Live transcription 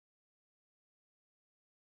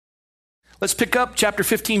Let's pick up chapter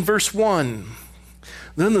 15, verse 1.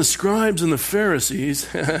 Then the scribes and the Pharisees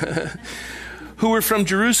who were from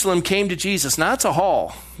Jerusalem came to Jesus. Now that's a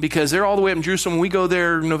haul because they're all the way up in Jerusalem. When we go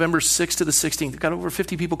there November 6th to the 16th, we've got over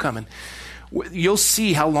 50 people coming. You'll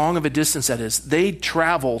see how long of a distance that is. They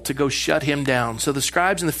travel to go shut him down. So the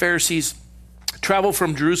scribes and the Pharisees traveled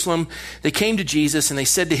from Jerusalem. They came to Jesus and they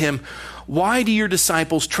said to him, "Why do your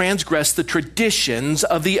disciples transgress the traditions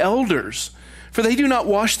of the elders? For they do not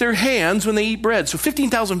wash their hands when they eat bread." So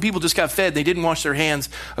 15,000 people just got fed. They didn't wash their hands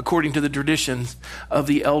according to the traditions of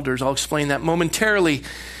the elders. I'll explain that momentarily.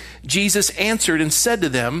 Jesus answered and said to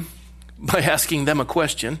them by asking them a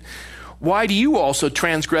question, "Why do you also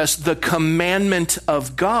transgress the commandment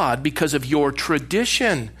of God because of your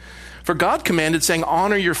tradition? For God commanded, saying,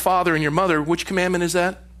 honor your father and your mother." Which commandment is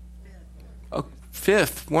that? Oh,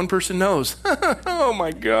 fifth. One person knows. Oh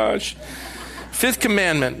my gosh. Fifth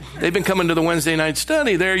commandment. They've been coming to the Wednesday night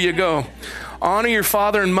study. There you go. Honor your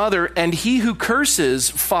father and mother, and he who curses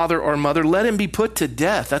father or mother, let him be put to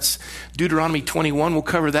death. That's Deuteronomy 21. We'll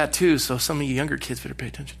cover that too. So some of you younger kids better pay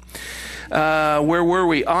attention. Where were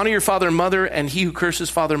we? Honor your father and mother, and he who curses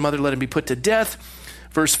father and mother, let him be put to death.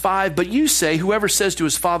 Verse 5, but you say, whoever says to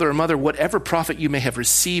his father or mother, whatever profit you may have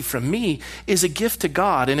received from me is a gift to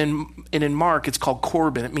God. And in Mark, it's called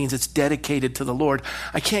Corban. It means it's dedicated to the Lord.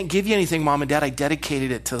 I can't give you anything, Mom and Dad. I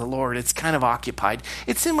dedicated it to the Lord. It's kind of occupied.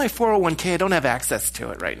 It's in my 401k. I don't have access to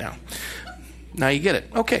it right now. Now you get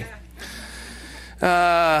it. Okay.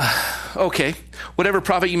 Okay. Whatever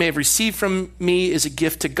profit you may have received from me is a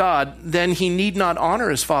gift to God. Then he need not honor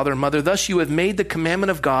his father and mother. Thus you have made the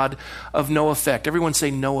commandment of God of no effect. Everyone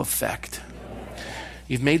say no effect.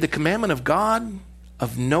 You've made the commandment of God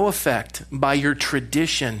of no effect by your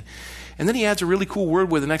tradition. And then he adds a really cool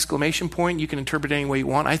word with an exclamation point. You can interpret it any way you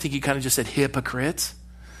want. I think he kind of just said hypocrites.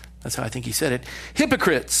 That's how I think he said it.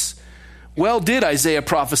 Hypocrites. Well did Isaiah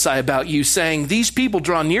prophesy about you, saying, these people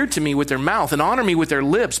draw near to me with their mouth and honor me with their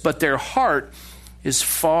lips, but their heart is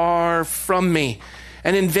far from me.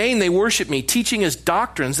 And in vain they worship me, teaching as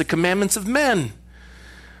doctrines the commandments of men.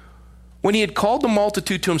 When he had called the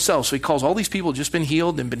multitude to himself, so he calls all these people just been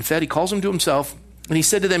healed and been fed, he calls them to himself, and he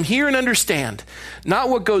said to them, hear and understand, not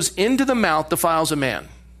what goes into the mouth defiles a man.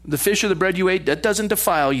 The fish or the bread you ate, that doesn't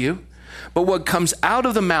defile you, but what comes out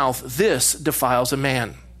of the mouth, this defiles a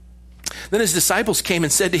man. Then his disciples came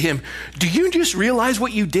and said to him, do you just realize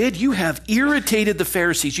what you did? You have irritated the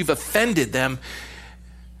Pharisees. You've offended them.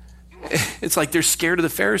 It's like they're scared of the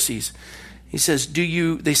Pharisees. He says,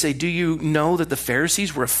 they say, do you know that the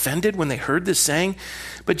Pharisees were offended when they heard this saying?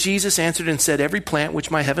 But Jesus answered and said, every plant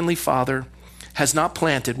which my heavenly Father has not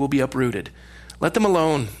planted will be uprooted. Let them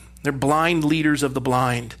alone. They're blind leaders of the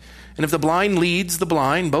blind. And if the blind leads the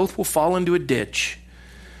blind, both will fall into a ditch.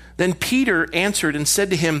 Then Peter answered and said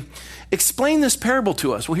to him, explain this parable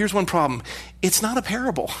to us. Well, here's one problem. It's not a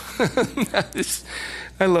parable.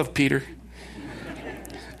 I love Peter.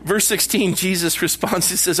 Verse 16, Jesus responds.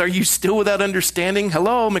 He says, are you still without understanding?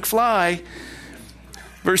 Hello, McFly.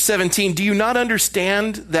 Verse 17, do you not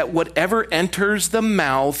understand that whatever enters the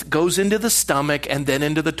mouth goes into the stomach and then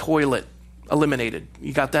into the toilet? Eliminated.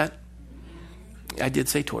 You got that? I did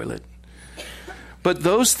say toilet. But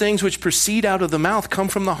those things which proceed out of the mouth come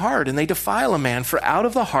from the heart, and they defile a man. For out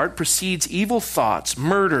of the heart proceeds evil thoughts,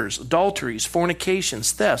 murders, adulteries,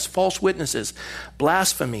 fornications, thefts, false witnesses,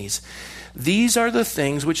 blasphemies. These are the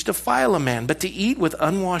things which defile a man. But to eat with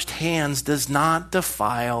unwashed hands does not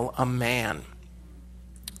defile a man.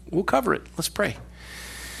 We'll cover it. Let's pray.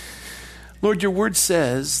 Lord, your word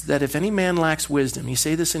says that if any man lacks wisdom, you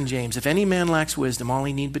say this in James, if any man lacks wisdom, all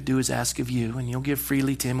he need but do is ask of you, and you'll give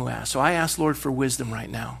freely to him who asks. So I ask, Lord, for wisdom right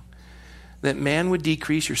now, that man would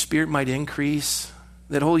decrease, your spirit might increase,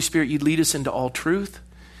 that Holy Spirit, you'd lead us into all truth,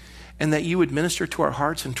 and that you would minister to our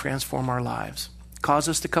hearts and transform our lives. Cause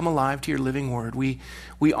us to come alive to your living word. We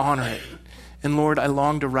honor it. And Lord, I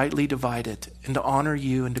long to rightly divide it and to honor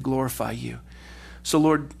you and to glorify you. So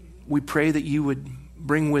Lord, we pray that you would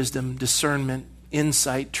bring wisdom, discernment,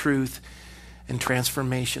 insight, truth, and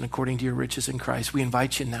transformation according to your riches in Christ. We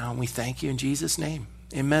invite you now, and we thank you in Jesus' name.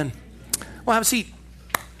 Amen. Well, have a seat.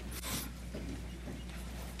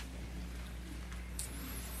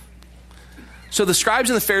 So the scribes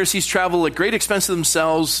and the Pharisees travel at great expense to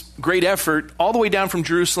themselves, great effort, all the way down from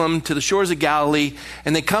Jerusalem to the shores of Galilee,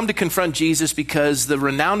 and they come to confront Jesus because the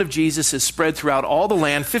renown of Jesus is spread throughout all the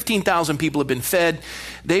land. 15,000 people have been fed.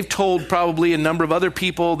 They've told probably a number of other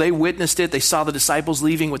people. They witnessed it. They saw the disciples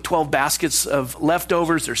leaving with 12 baskets of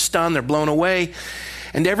leftovers. They're stunned. They're blown away.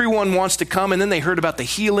 And everyone wants to come. And then they heard about the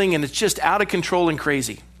healing, and it's just out of control and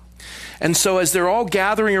crazy. And so as they're all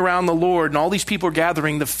gathering around the Lord, and all these people are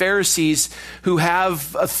gathering, the Pharisees who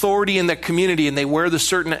have authority in the community, and they wear the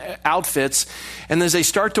certain outfits, and as they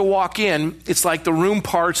start to walk in, it's like the room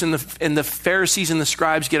parts, and the Pharisees and the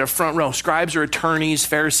scribes get a front row. Scribes are attorneys.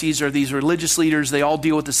 Pharisees are these religious leaders. They all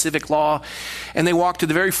deal with the civic law. And they walk to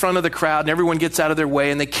the very front of the crowd, and everyone gets out of their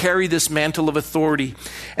way, and they carry this mantle of authority.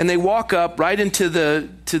 And they walk up right into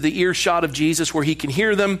the earshot of Jesus where he can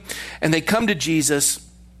hear them. And they come to Jesus,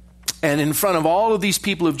 and in front of all of these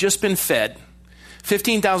people who've just been fed,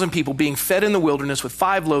 15,000 people being fed in the wilderness with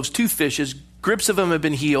 5 loaves, 2 fishes, grips of them have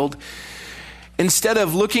been healed. Instead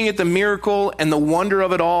of looking at the miracle and the wonder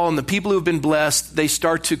of it all and the people who've been blessed, they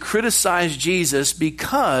start to criticize Jesus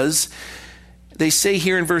because they say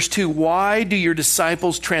here in verse 2, "Why do your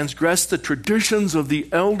disciples transgress the traditions of the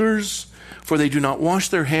elders? For they do not wash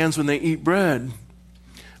their hands when they eat bread."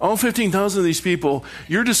 All 15,000 of these people,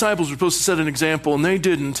 your disciples were supposed to set an example, and they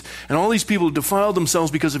didn't. And all these people defiled themselves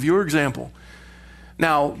because of your example.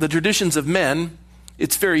 Now, the traditions of men,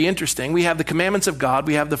 it's very interesting. We have the commandments of God.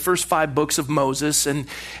 We have the first 5 books of Moses. And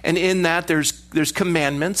in that, there's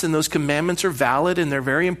commandments, and those commandments are valid, and they're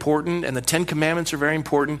very important, and the 10 commandments are very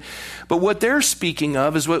important. But what they're speaking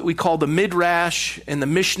of is what we call the Midrash and the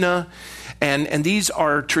Mishnah. And these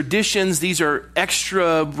are traditions. These are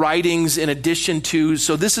extra writings in addition to,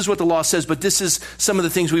 so this is what the law says, but this is some of the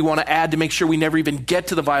things we want to add to make sure we never even get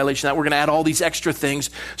to the violation. That we're going to add all these extra things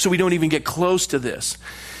so we don't even get close to this.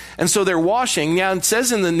 And so they're washing. Now, it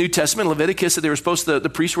says in the New Testament, Leviticus, that they were supposed to, the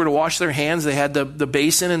priests were to wash their hands. They had the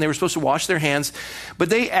basin, and they were supposed to wash their hands. But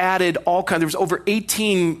they added all kinds, there was over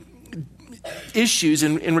 18 issues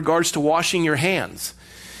in regards to washing your hands.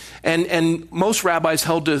 And most rabbis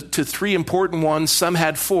held to 3 important ones. Some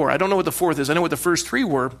had 4. I don't know what the 4th is. I know what the first 3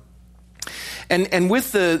 were. And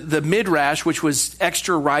with the Midrash, which was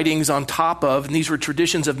extra writings on top of, and these were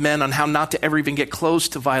traditions of men on how not to ever even get close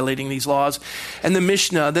to violating these laws, and the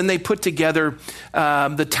Mishnah, then they put together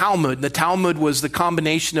the Talmud. The Talmud was the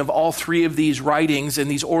combination of all 3 of these writings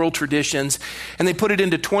and these oral traditions, and they put it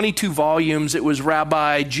into 22 volumes. It was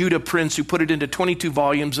Rabbi Judah Prince who put it into 22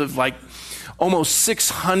 volumes of like almost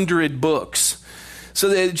 600 books. So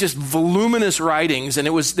they're just voluminous writings, and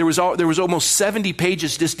there was almost 70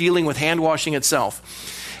 pages just dealing with hand washing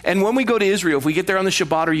itself. And when we go to Israel, if we get there on the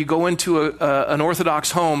Shabbat or you go into an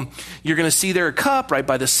Orthodox home, you're going to see there a cup right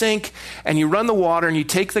by the sink, and you run the water and you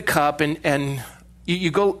take the cup and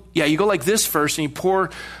you go like this first, and you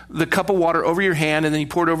pour the cup of water over your hand, and then you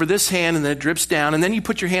pour it over this hand, and then it drips down, and then you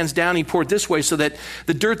put your hands down and you pour it this way so that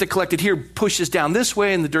the dirt that collected here pushes down this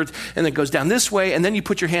way, and the dirt and it goes down this way, and then you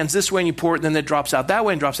put your hands this way and you pour it, and then it drops out that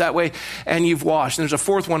way and drops that way, and you've washed. And there's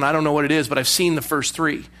a 4th one, I don't know what it is, but I've seen the first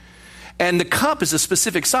 3. And the cup is a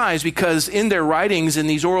specific size because in their writings, in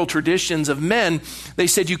these oral traditions of men, they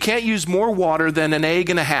said you can't use more water than an egg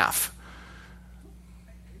and a half.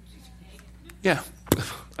 Yeah,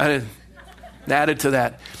 I added to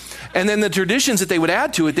that. And then the traditions that they would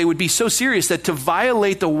add to it, they would be so serious that to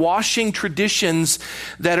violate the washing traditions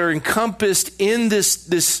that are encompassed in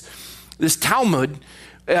this Talmud,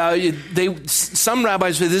 some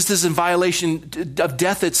rabbis say this is in violation of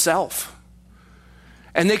death itself.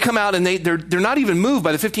 And they come out and they're not even moved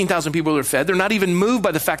by the 15,000 people that are fed. They're not even moved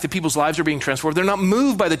by the fact that people's lives are being transformed. They're not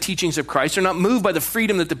moved by the teachings of Christ. They're not moved by the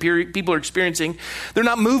freedom that the people are experiencing. They're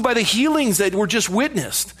not moved by the healings that were just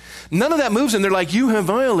witnessed. None of that moves them. They're like, you have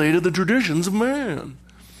violated the traditions of man.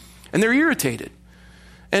 And they're irritated.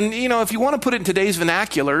 And, if you want to put it in today's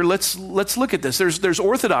vernacular, let's look at this. There's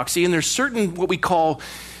orthodoxy, and there's certain what we call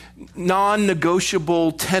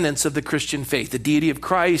non-negotiable tenets of the Christian faith. The deity of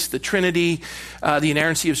Christ, the Trinity, the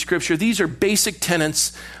inerrancy of Scripture. These are basic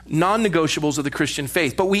tenets, non-negotiables of the Christian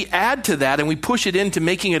faith. But we add to that and we push it into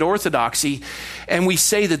making it orthodoxy, and we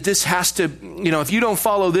say that this has to, if you don't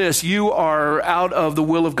follow this, you are out of the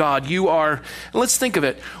will of God. Let's think of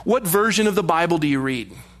it. What version of the Bible do you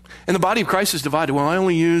read? And the body of Christ is divided. Well, I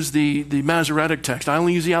only use the Masoretic text. I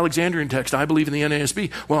only use the Alexandrian text. I believe in the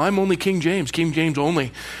NASB. Well, I'm only King James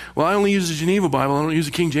only. Well, I only use the Geneva Bible. I don't use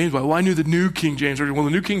the King James Bible. Well, I knew the New King James Version. Well,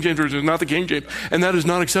 the New King James Version is not the King James, and that is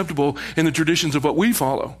not acceptable in the traditions of what we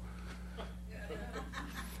follow.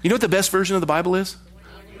 You know what the best version of the Bible is?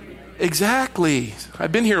 Exactly.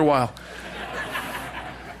 I've been here a while.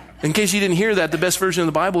 In case you didn't hear that, the best version of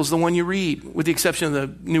the Bible is the one you read, with the exception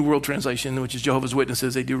of the New World Translation, which is Jehovah's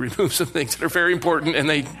Witnesses. They do remove some things that are very important, and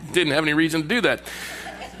they didn't have any reason to do that.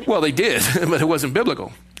 Well, they did, but it wasn't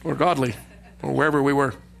biblical or godly or wherever we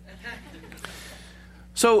were.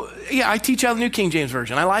 So, I teach out the New King James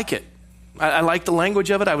Version. I like it. I like the language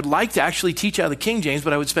of it. I would like to actually teach out of the King James,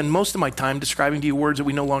 but I would spend most of my time describing to you words that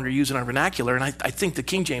we no longer use in our vernacular. And I think the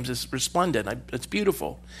King James is resplendent. It's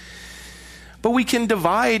beautiful. But we can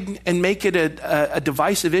divide and make it a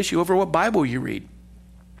divisive issue over what Bible you read.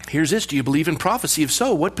 Here's this. Do you believe in prophecy? If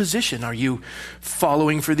so, what position are you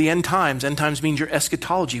following for the end times? End times means your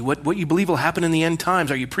eschatology. What you believe will happen in the end times.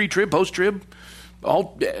 Are you pre-trib, post-trib,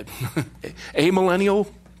 all amillennial,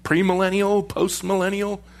 premillennial,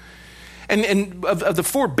 post-millennial? And of the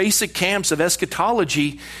four basic camps of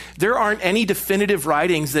eschatology, there aren't any definitive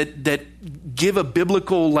writings that give a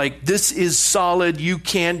biblical, like, this is solid, you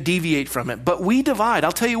can't deviate from it. But we divide.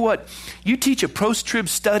 I'll tell you what, you teach a post-trib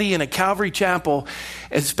study in a Calvary chapel,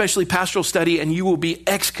 especially pastoral study, and you will be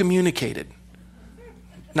excommunicated.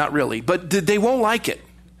 Not really, but they won't like it.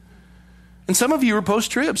 And some of you are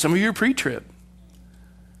post-trib, some of you are pre-trib.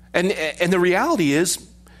 And the reality is,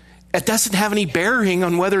 it doesn't have any bearing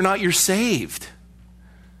on whether or not you're saved.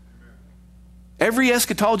 Every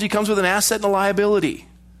eschatology comes with an asset and a liability.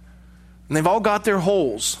 And they've all got their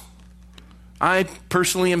holes. I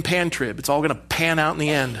personally am pan-trib. It's all going to pan out in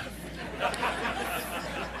the end.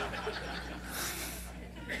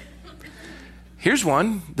 Here's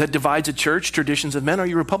one that divides a church, traditions of men. Are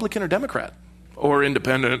you Republican or Democrat? Or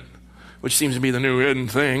independent, which seems to be the new in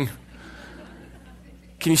thing.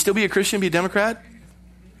 Can you still be a Christian and be a Democrat?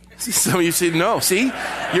 Some of you say, no, see?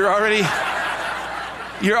 You already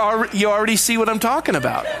see what I'm talking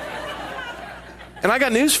about. And I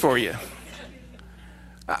got news for you.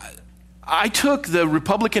 I took the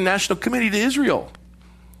Republican National Committee to Israel.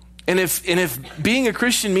 And if being a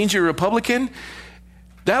Christian means you're a Republican,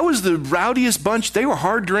 that was the rowdiest bunch. They were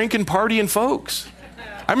hard drinking, partying folks.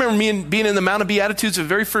 I remember being in the Mount of Beatitudes the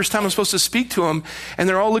very first time I was supposed to speak to them, and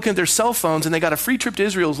they're all looking at their cell phones, and they got a free trip to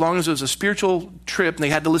Israel as long as it was a spiritual trip, and they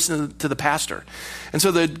had to listen to the pastor. And so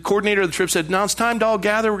the coordinator of the trip said, now it's time to all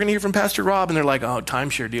gather. We're going to hear from Pastor Rob. And they're like, oh,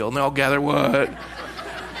 timeshare deal. And they all gather what?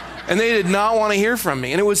 And they did not want to hear from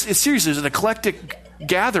me. And it's serious. It was an eclectic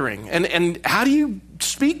gathering. And how do you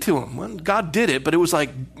speak to them? Well, God did it, but it was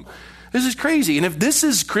like, this is crazy. And if this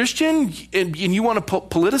is Christian and you want to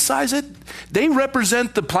politicize it, they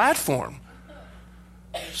represent the platform.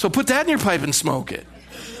 So put that in your pipe and smoke it.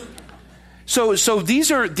 So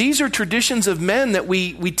these are traditions of men that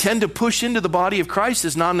we tend to push into the body of Christ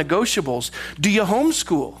as non-negotiables. Do you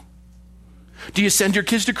homeschool? Do you send your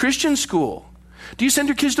kids to Christian school? Do you send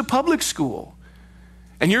your kids to public school?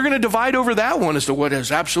 And you're going to divide over that one as to what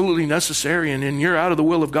is absolutely necessary, and you're out of the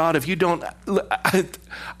will of God if you don't.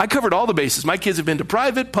 I covered all the bases. My kids have been to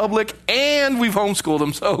private, public, and we've homeschooled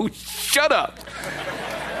them, so shut up.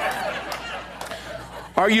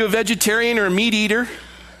 Are you a vegetarian or a meat eater?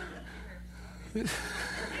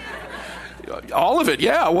 All of it,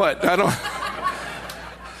 yeah, what? I don't.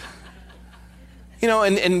 You know,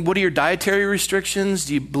 and what are your dietary restrictions?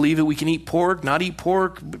 Do you believe that we can eat pork, not eat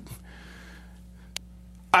pork?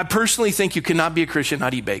 I personally think you cannot be a Christian and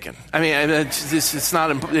not eat bacon. I mean, it's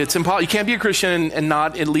impossible. You can't be a Christian and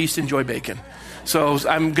not at least enjoy bacon. So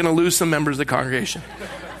I'm going to lose some members of the congregation.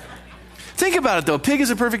 Think about it, though. Pig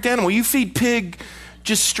is a perfect animal. You feed pig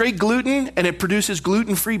just straight gluten, and it produces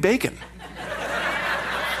gluten-free bacon.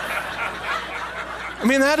 I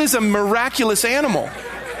mean, that is a miraculous animal.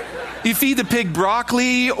 You feed the pig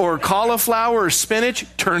broccoli or cauliflower or spinach,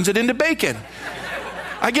 turns it into bacon.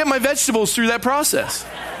 I get my vegetables through that process.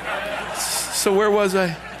 So where was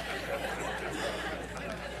I?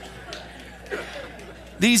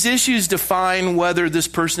 These issues define whether this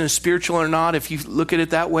person is spiritual or not. If you look at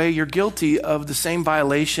it that way, you're guilty of the same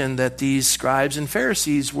violation that these scribes and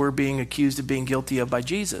Pharisees were being accused of being guilty of by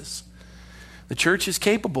Jesus. The church is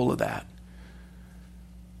capable of that.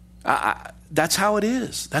 That's how it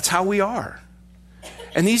is. That's how we are.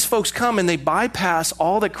 And these folks come and they bypass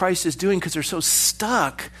all that Christ is doing because they're so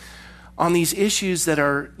stuck on these issues that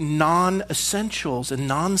are non-essentials and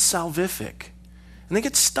non-salvific. And they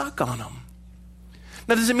get stuck on them.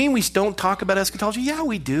 Now, does it mean we don't talk about eschatology? Yeah,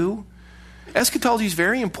 we do. Eschatology is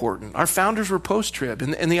very important. Our founders were post-trib.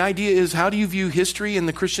 And the idea is, how do you view history and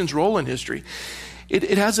the Christian's role in history?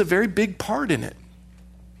 It has a very big part in it.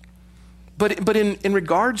 But in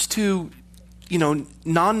regards to,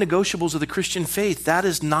 non-negotiables of the Christian faith, that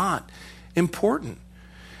is not important.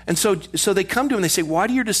 And so they come to him and they say, why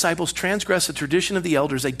do your disciples transgress the tradition of the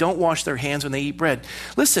elders? They don't wash their hands when they eat bread.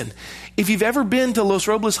 Listen, if you've ever been to Los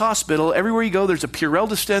Robles Hospital, everywhere you go, there's a Purell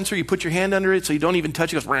dispenser. You put your hand under it so you don't even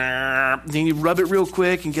touch it. It goes, then you rub it real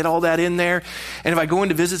quick and get all that in there. And if I go in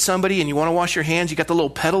to visit somebody and you want to wash your hands, you got the little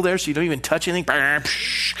pedal there so you don't even touch anything. And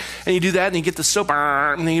you do that and you get the soap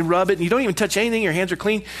and then you rub it and you don't even touch anything. Your hands are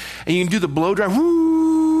clean. And you can do the blow dry.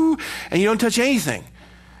 Woo! and you don't touch anything.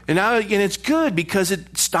 And it's good because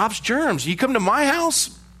it stops germs. You come to my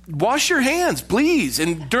house, wash your hands, please.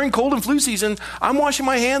 And during cold and flu season, I'm washing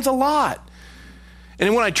my hands a lot.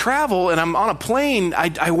 And when I travel and I'm on a plane,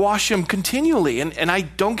 I wash them continually, and I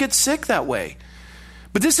don't get sick that way.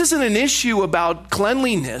 But this isn't an issue about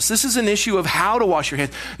cleanliness. This is an issue of how to wash your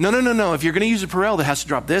hands. No. If you're going to use a Purell, that has to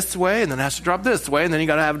drop this way, and then it has to drop this way, and then you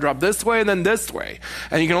got to have it drop this way, and then this way.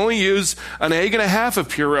 And you can only use an egg and a half of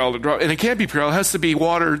Purell to drop, and it can't be Purell. It has to be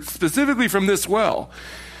water specifically from this well.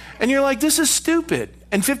 And you're like, this is stupid.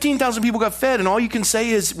 And 15,000 people got fed, and all you can say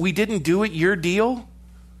is, we didn't do it, your deal.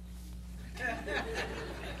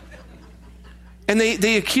 And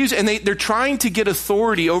they accuse, and they're trying to get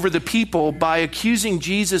authority over the people by accusing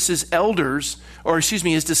Jesus' elders,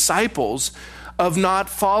 his disciples, of not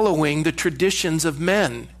following the traditions of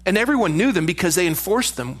men. And everyone knew them because they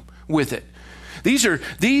enforced them with it. These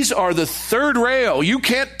are the third rail. You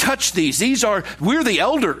can't touch these. We're the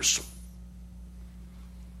elders.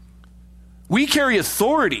 We carry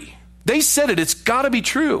authority. They said it. It's got to be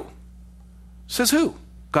true. Says who?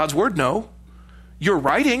 God's word? No. Your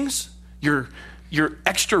writings, your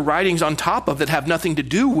extra writings on top of that have nothing to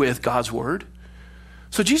do with God's word.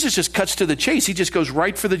 So Jesus just cuts to the chase. He just goes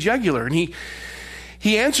right for the jugular. And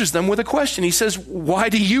he answers them with a question. He says, why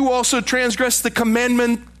do you also transgress the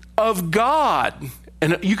commandment of God?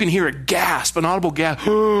 And you can hear a gasp, an audible gasp.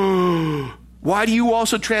 Why do you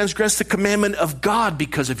also transgress the commandment of God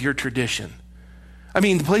because of your tradition? I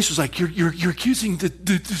mean, the place was like, you're accusing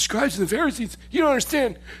the scribes and the Pharisees. You don't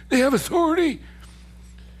understand. They have authority.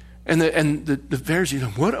 And the Pharisees,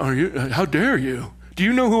 what are you? How dare you? Do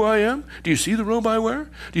you know who I am? Do you see the robe I wear?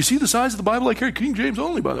 Do you see the size of the Bible I carry? King James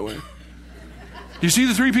only, by the way. Do you see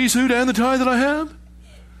the 3-piece suit and the tie that I have?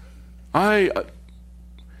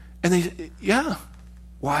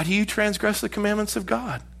 Why do you transgress the commandments of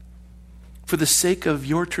God? For the sake of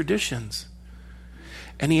your traditions.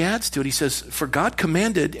 And he adds to it, he says, for God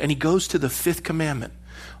commanded, and he goes to the 5th commandment.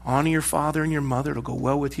 Honor your father and your mother. It'll go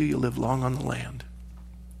well with you. You'll live long on the land.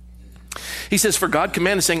 He says, for God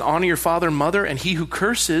commanded, saying, honor your father and mother, and he who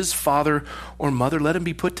curses father or mother, let him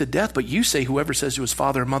be put to death. But you say, whoever says to his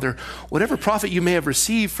father or mother, whatever profit you may have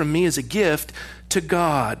received from me as a gift to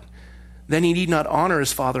God, then he need not honor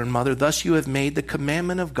his father and mother. Thus you have made the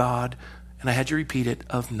commandment of God, and I had you repeat it,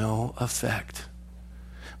 of no effect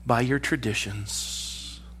by your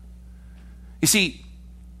traditions. You see,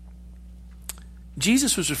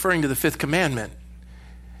 Jesus was referring to the 5th commandment.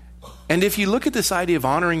 And if you look at this idea of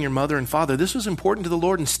honoring your mother and father, this was important to the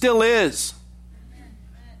Lord and still is.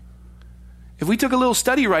 If we took a little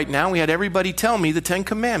study right now, we had everybody tell me the 10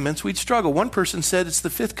 commandments, we'd struggle. One person said it's the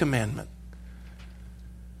 5th commandment.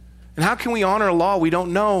 And how can we honor a law we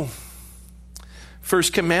don't know?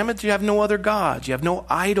 First commandment, you have no other gods. You have no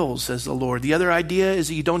idols, says the Lord. The other idea is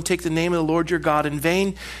that you don't take the name of the Lord your God in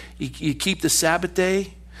vain. You keep the Sabbath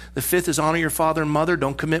day. The 5th is honor your father and mother.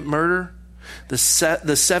 Don't commit murder. The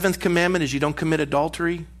 7th commandment is you don't commit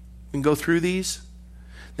adultery. You can go through these.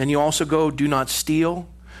 Then you also go, do not steal,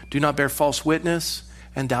 do not bear false witness,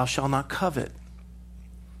 and thou shalt not covet.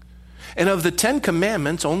 And of the 10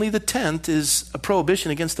 commandments, only the 10th is a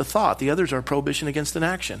prohibition against a thought. The others are a prohibition against an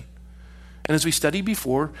action. And as we studied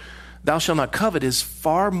before, thou shalt not covet is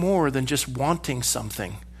far more than just wanting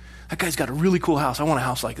something. That guy's got a really cool house. I want a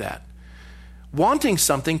house like that. Wanting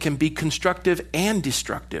something can be constructive and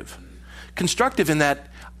destructive. Constructive in that,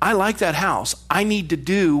 I like that house. I need to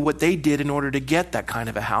do what they did in order to get that kind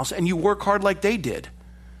of a house, and you work hard like they did.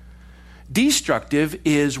 Destructive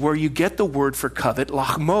is where you get the word for covet,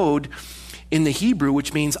 lachmod, in the Hebrew,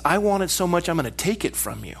 which means I want it so much I'm going to take it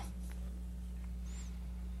from you.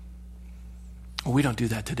 Well, we don't do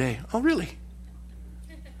that today. Oh, really?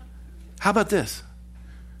 How about this?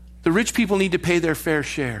 The rich people need to pay their fair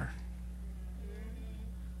share.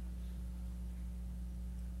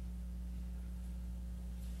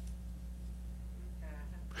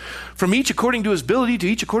 From each according to his ability, to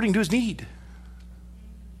each according to his need.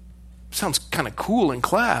 Sounds kind of cool in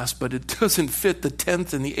class, but it doesn't fit the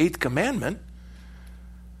 10th and the 8th commandment.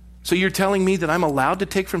 So you're telling me that I'm allowed to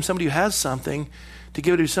take from somebody who has something to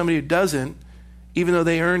give it to somebody who doesn't, even though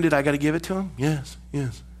they earned it, I got to give it to them? Yes.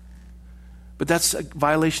 But that's a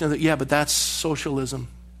violation of but that's socialism.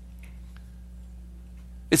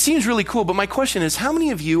 It seems really cool, but my question is, how many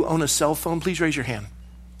of you own a cell phone? Please raise your hand.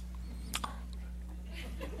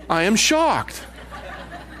 I am shocked.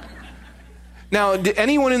 Now, did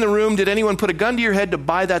anyone in the room, did anyone put a gun to your head to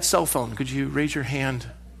buy that cell phone? Could you raise your hand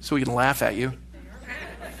so we can laugh at you?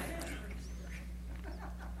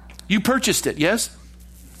 You purchased it, yes?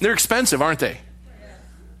 They're expensive, aren't they?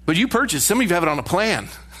 But you purchased, some of you have it on a plan.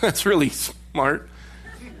 That's really smart.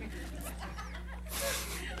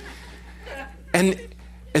 And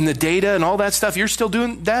the data and all that stuff, you're still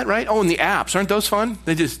doing that, right? Oh, and the apps, aren't those fun?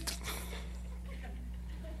 They just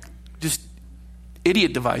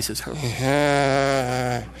idiot devices.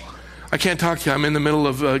 I can't talk to you. I'm in the middle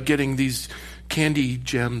of getting these candy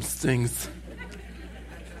gems things.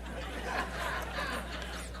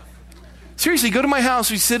 Seriously, go to my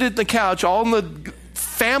house. We sit at the couch, all in the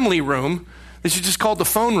family room. They should just call it the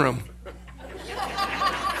phone room.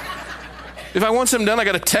 If I want something done, I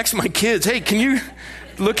got to text my kids. Hey, can you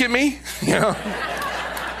look at me? You know.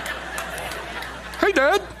 Hey,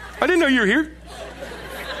 Dad, I didn't know you were here.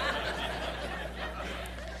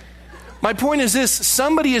 My point is this: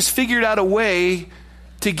 somebody has figured out a way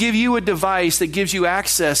to give you a device that gives you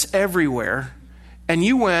access everywhere, and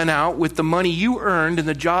you went out with the money you earned and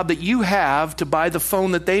the job that you have to buy the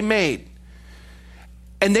phone that they made.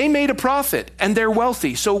 And they made a profit, and they're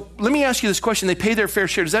wealthy. So let me ask you this question. They pay their fair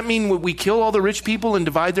share. Does that mean we kill all the rich people and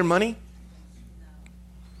divide their money?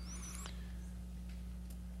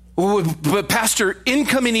 But Pastor,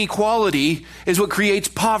 income inequality is what creates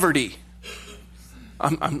poverty.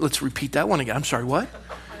 Let's repeat that one again. I'm sorry, what?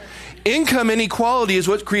 Income inequality is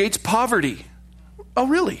what creates poverty. Oh,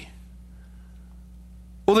 really?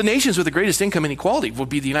 Well, the nations with the greatest income inequality would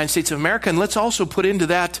be the United States of America, and let's also put into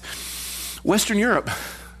that Western Europe.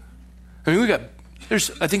 I mean, I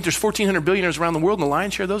think there's 1,400 billionaires around the world, and the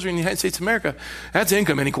lion's share of those are in the United States of America. That's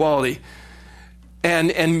income inequality.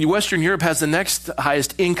 And Western Europe has the next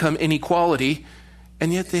highest income inequality,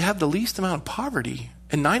 and yet they have the least amount of poverty.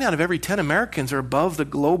 And 9 out of every 10 Americans are above the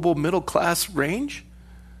global middle class range.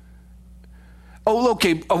 Oh,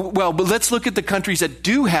 okay. Oh, well, but let's look at the countries that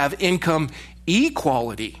do have income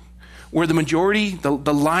equality, where the majority,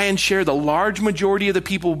 the lion's share, the large majority of the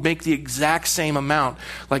people make the exact same amount,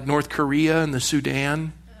 like North Korea and the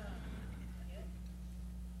Sudan.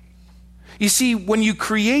 You see, when you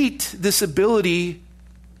create this ability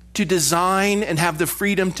to design and have the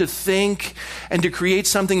freedom to think and to create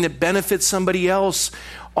something that benefits somebody else,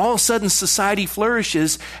 all of a sudden society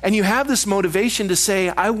flourishes, and you have this motivation to say,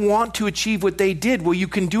 I want to achieve what they did. Well, you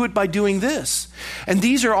can do it by doing this. And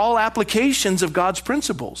these are all applications of God's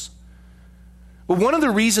principles. But one of the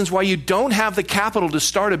reasons why you don't have the capital to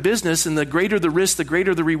start a business, and the greater the risk, the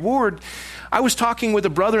greater the reward. I was talking with a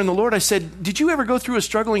brother in the Lord. I said, did you ever go through a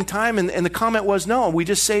struggling time? And the comment was, no, we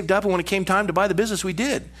just saved up, and when it came time to buy the business, we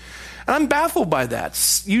did. And I'm baffled by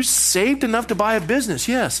that. You saved enough to buy a business?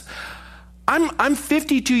 Yes. I'm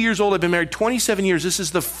 52 years old. I've been married 27 years. This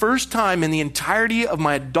is the first time in the entirety of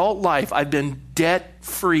my adult life I've been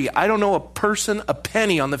debt-free. I don't know a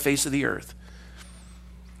penny on the face of the earth.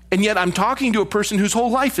 And yet I'm talking to a person whose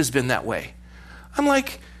whole life has been that way. I'm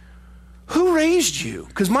like, who raised you?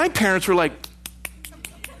 Because my parents were like,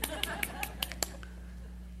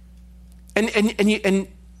 and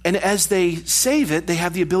as they save it, they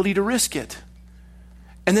have the ability to risk it.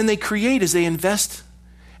 And then they create as they invest,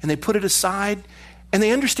 and they put it aside, and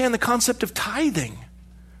they understand the concept of tithing.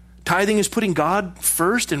 Tithing is putting God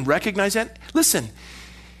first and recognize that. Listen,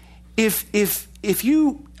 if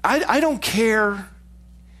you, I don't care.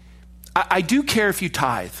 I do care if you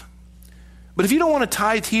tithe. But if you don't want to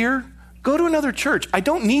tithe here, go to another church. I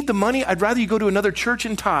don't need the money. I'd rather you go to another church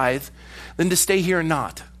and tithe than to stay here and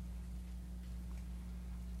not.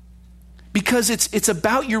 Because it's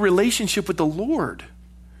about your relationship with the Lord,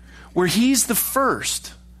 where He's the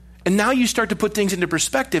first. And now you start to put things into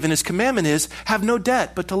perspective, and His commandment is, have no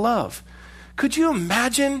debt but to love. Could you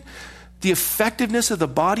imagine the effectiveness of the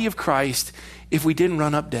body of Christ if we didn't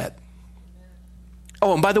run up debt?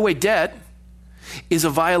 Oh, and by the way, debt is a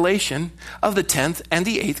violation of the 10th and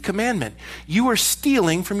the 8th commandment. You are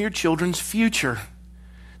stealing from your children's future.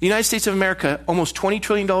 The United States of America, almost $20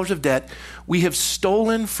 trillion of debt. We have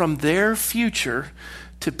stolen from their future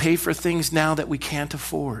to pay for things now that we can't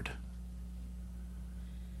afford.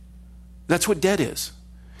 That's what debt is.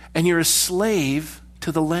 And you're a slave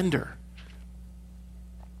to the lender.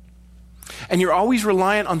 And you're always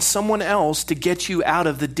reliant on someone else to get you out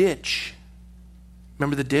of the ditch.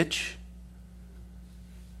 Remember the ditch?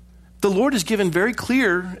 The Lord has given very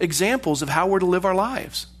clear examples of how we're to live our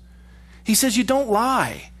lives. He says, you don't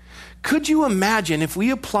lie. Could you imagine if we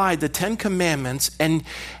applied the 10 commandments and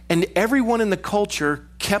everyone in the culture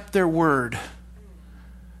kept their word?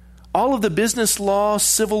 All of the business laws,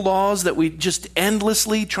 civil laws that we just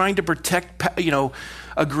endlessly trying to protect,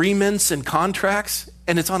 agreements and contracts,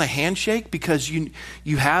 and it's on a handshake because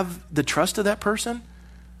you have the trust of that person.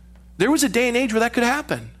 There was a day and age where that could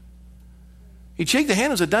happen. You'd shake the hand,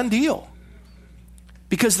 it was a done deal.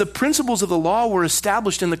 Because the principles of the law were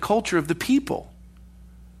established in the culture of the people.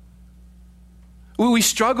 We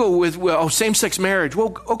struggle with, same-sex marriage.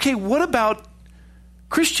 Well, okay, what about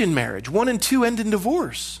Christian marriage? 1 and 2 end in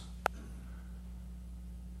divorce.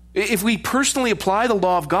 If we personally apply the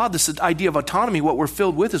law of God, this idea of autonomy, what we're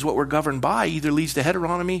filled with is what we're governed by, either leads to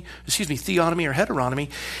theonomy or heteronomy.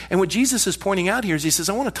 And what Jesus is pointing out here is he says,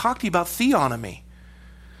 I want to talk to you about theonomy,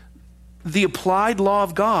 the applied law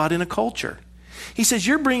of God in a culture. He says,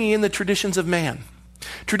 you're bringing in the traditions of man.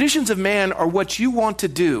 Traditions of man are what you want to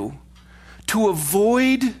do to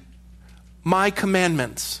avoid my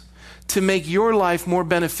commandments, to make your life more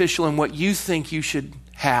beneficial in what you think you should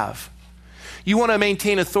have. You want to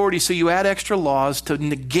maintain authority, so you add extra laws to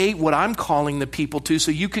negate what I'm calling the people to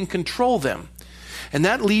so you can control them. And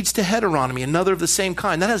that leads to heteronomy, another of the same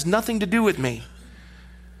kind. That has nothing to do with me.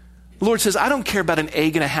 The Lord says, I don't care about an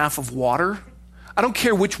egg and a half of water. I don't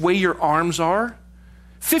care which way your arms are.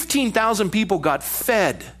 15,000 people got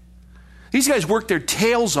fed. These guys worked their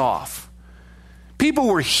tails off. People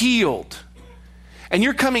were healed. And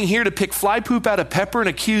you're coming here to pick fly poop out of pepper and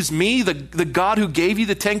accuse me, the God who gave you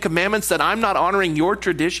the 10 Commandments, that I'm not honoring your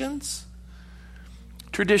traditions?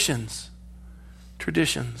 Traditions.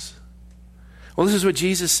 Well, this is what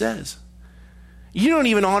Jesus says. You don't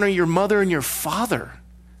even honor your mother and your father.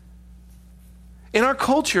 In our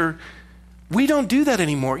culture, we don't do that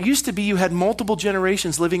anymore. It used to be you had multiple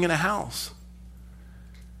generations living in a house.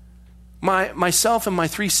 Myself and my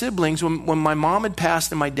 3 siblings, when my mom had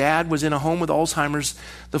passed and my dad was in a home with Alzheimer's,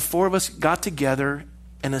 the 4 of us got together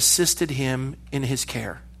and assisted him in his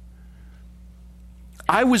care.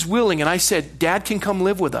 I was willing, and I said, Dad can come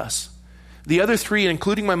live with us. The other 3,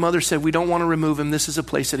 including my mother, said, we don't want to remove him. This is a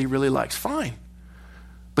place that he really likes. Fine.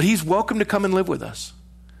 But he's welcome to come and live with us.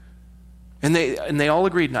 And they all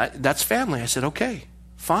agreed. That's family. I said, okay,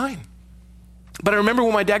 fine. But I remember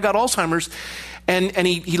when my dad got Alzheimer's, and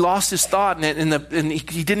he lost his thought, and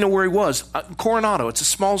he didn't know where he was. Coronado, it's a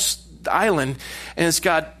small island, and it's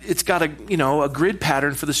got a grid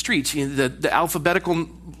pattern for the streets. The alphabetical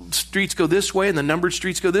streets go this way, and the numbered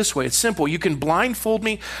streets go this way. It's simple. You can blindfold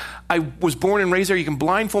me. I was born and raised there. You can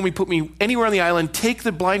blindfold me, put me anywhere on the island, take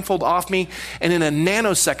the blindfold off me, and in a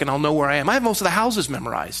nanosecond, I'll know where I am. I have most of the houses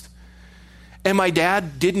memorized. And my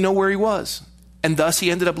dad didn't know where he was. And thus he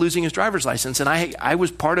ended up losing his driver's license. And I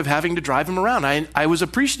was part of having to drive him around. I was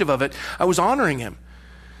appreciative of it. I was honoring him.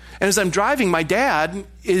 And as I'm driving, my dad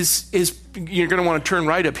is you're going to want to turn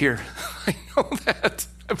right up here. I know that.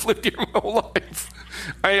 I've lived here my whole life.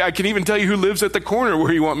 I can even tell you who lives at the corner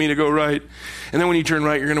where you want me to go right. And then when you turn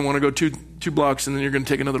right, you're going to want to go two blocks, and then you're going to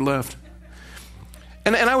take another left.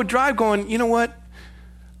 And I would drive going, you know what?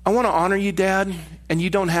 I want to honor you, Dad, and you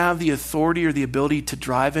don't have the authority or the ability to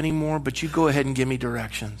drive anymore, but you go ahead and give me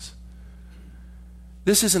directions.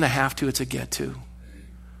 This isn't a have to, it's a get to.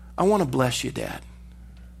 I want to bless you, Dad.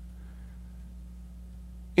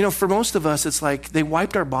 You know, for most of us, it's like they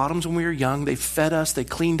wiped our bottoms when we were young, they fed us, they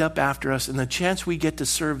cleaned up after us, and the chance we get to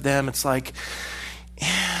serve them, it's like,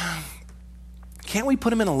 can't we put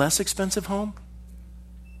them in a less expensive home?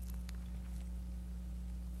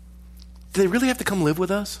 Do they really have to come live with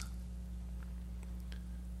us?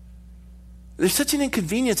 There's such an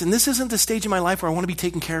inconvenience, and this isn't the stage in my life where I want to be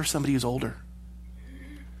taking care of somebody who's older.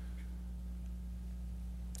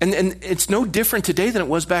 And it's no different today than it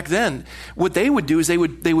was back then. What they would do is they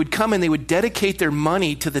would come and they would dedicate their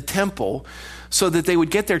money to the temple so that they would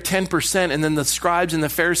get their 10%, and then the scribes and the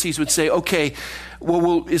Pharisees would say, okay,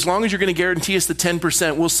 well, as long as you're going to guarantee us the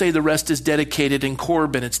 10%, we'll say the rest is dedicated in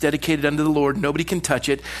Corban. It's dedicated unto the Lord. Nobody can touch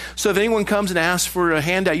it. So if anyone comes and asks for a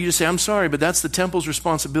handout, you just say, I'm sorry, but that's the temple's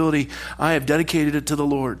responsibility. I have dedicated it to the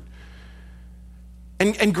Lord.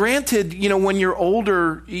 And granted, you know, when you're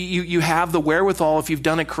older, you have the wherewithal, if you've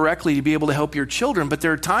done it correctly, to be able to help your children. But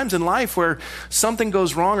there are times in life where something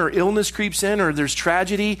goes wrong, or illness creeps in, or there's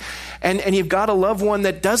tragedy, and you've got a loved one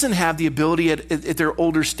that doesn't have the ability at their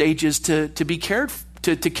older stages to be cared,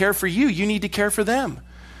 to care for you. You need to care for them.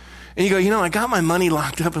 And you go, you know, I got my money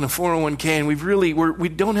locked up in a 401k, and we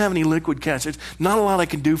don't have any liquid cash. There's not a lot I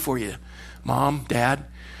can do for you, Mom, Dad.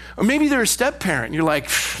 Or maybe they're a step parent. And you're like,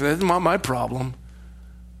 that's not my problem.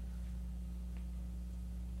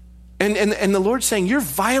 And the Lord's saying, you're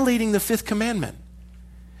violating the 5th commandment.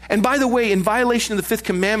 And by the way, in violation of the 5th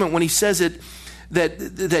commandment, when he says it,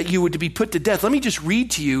 that you would be put to death, let me just read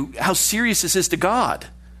to you how serious this is to God.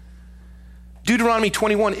 Deuteronomy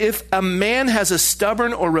 21, if a man has a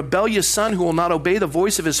stubborn or rebellious son who will not obey the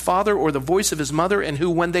voice of his father or the voice of his mother, and who,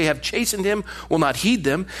 when they have chastened him, will not heed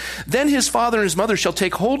them, then his father and his mother shall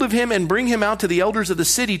take hold of him and bring him out to the elders of the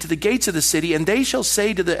city, to the gates of the city, and they shall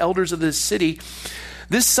say to the elders of the city,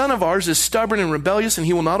 this son of ours is stubborn and rebellious, and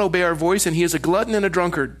he will not obey our voice, and he is a glutton and a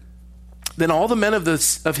drunkard. Then all the men of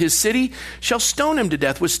his city shall stone him to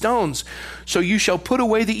death with stones. So you shall put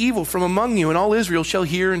away the evil from among you, and all Israel shall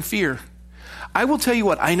hear and fear. I will tell you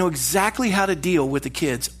what, I know exactly how to deal with the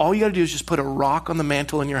kids. All you got to do is just put a rock on the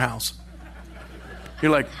mantle in your house.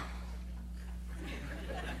 You're like...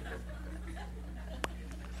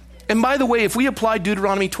 And by the way, if we applied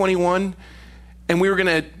Deuteronomy 21 and we were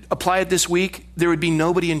going to apply it this week, there would be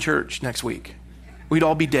nobody in church next week. We'd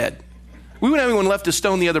all be dead. We wouldn't have anyone left to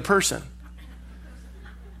stone the other person.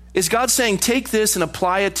 Is God saying, take this and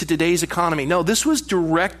apply it to today's economy? No, this was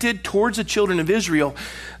directed towards the children of Israel.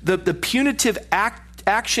 The punitive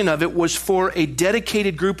action of it was for a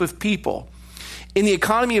dedicated group of people. In the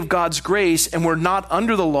economy of God's grace, and we're not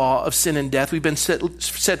under the law of sin and death, we've been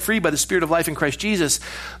set free by the Spirit of life in Christ Jesus,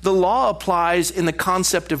 the law applies in the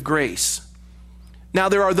concept of grace. Now,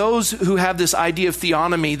 there are those who have this idea of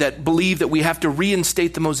theonomy that believe that we have to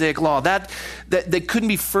reinstate the Mosaic law. That couldn't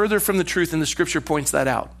be further from the truth, and the Scripture points that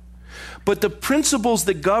out. But the principles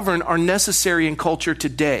that govern are necessary in culture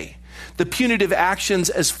today. The punitive actions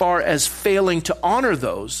as far as failing to honor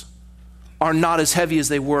those are not as heavy as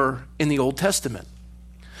they were in the Old Testament.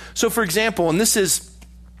 So, for example, and this is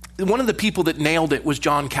one of the people that nailed it was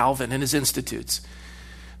John Calvin and his Institutes.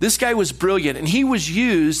 This guy was brilliant, and he was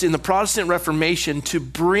used in the Protestant Reformation to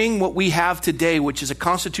bring what we have today, which is a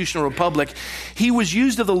constitutional republic. He was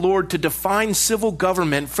used of the Lord to define civil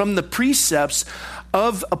government from the precepts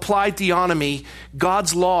of applied theonomy,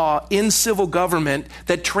 God's law in civil government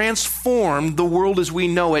that transformed the world as we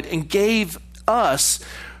know it and gave us,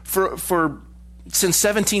 since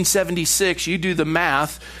 1776, you do the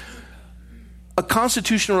math, a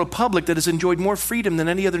constitutional republic that has enjoyed more freedom than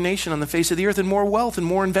any other nation on the face of the earth, and more wealth and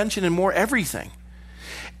more invention and more everything.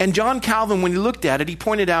 And John Calvin, when he looked at it, he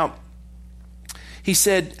pointed out, he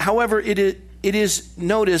said, however, it is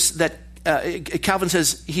noticed that Calvin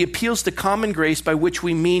says he appeals to common grace, by which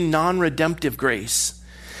we mean non-redemptive grace,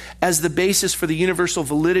 as the basis for the universal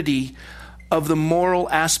validity of the moral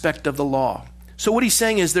aspect of the law. So what he's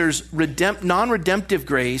saying is there's non-redemptive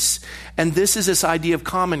grace, and this is this idea of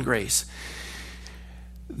common grace.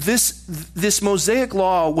 This Mosaic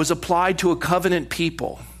law was applied to a covenant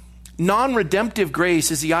people. Non-redemptive grace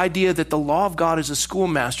is the idea that the law of God is a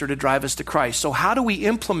schoolmaster to drive us to Christ. So how do we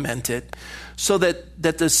implement it so that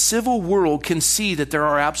the civil world can see that there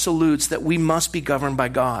are absolutes, that we must be governed by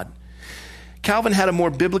God? Calvin had a more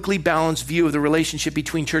biblically balanced view of the relationship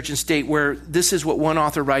between church and state, where this is what one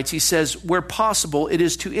author writes. He says, where possible, it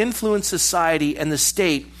is to influence society and the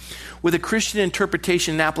state with a Christian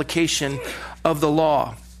interpretation and application of the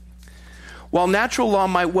law. While natural law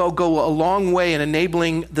might well go a long way in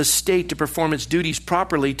enabling the state to perform its duties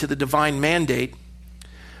properly to the divine mandate,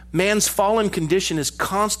 man's fallen condition is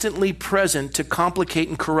constantly present to complicate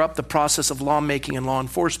and corrupt the process of lawmaking and law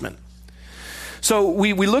enforcement. So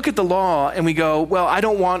we look at the law and we go, well, I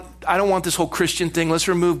don't want this whole Christian thing. Let's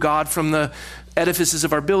remove God from the edifices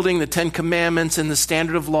of our building, the 10 Commandments and the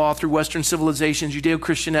standard of law through Western civilization,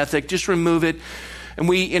 Judeo-Christian ethic. Just remove it. And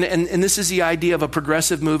this is the idea of a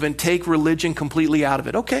progressive movement. Take religion completely out of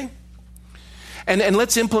it. Okay. And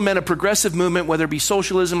let's implement a progressive movement, whether it be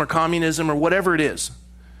socialism or communism or whatever it is.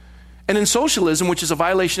 And in socialism, which is a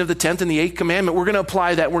violation of the 10th and the 8th commandment, we're going to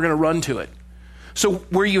apply that. We're going to run to it. So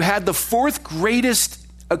where you had the fourth greatest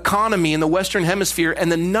economy in the Western Hemisphere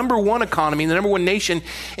and the number one economy, the number one nation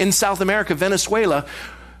in South America, Venezuela,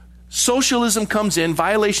 socialism comes in,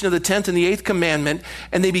 violation of the 10th and the 8th commandment,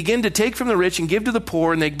 and they begin to take from the rich and give to the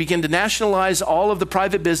poor, and they begin to nationalize all of the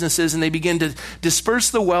private businesses, and they begin to disperse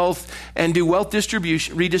the wealth and do wealth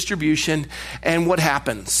redistribution. And what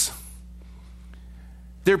happens?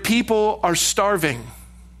 Their people are starving.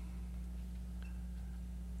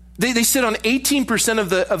 They sit on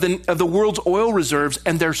 18% of the world's oil reserves,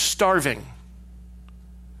 and they're starving.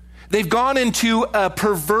 They've gone into a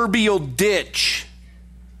proverbial ditch.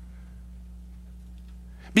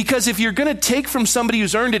 Because if you're going to take from somebody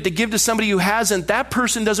who's earned it to give to somebody who hasn't, that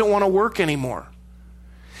person doesn't want to work anymore.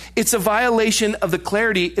 It's a violation of the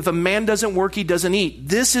clarity. If a man doesn't work, he doesn't eat.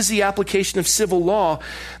 This is the application of civil law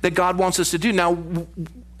that God wants us to do. Now,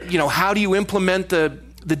 how do you implement the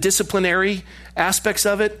disciplinary aspects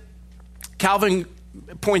of it? Calvin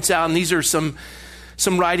points out, and these are some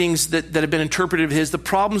writings that have been interpreted of his, the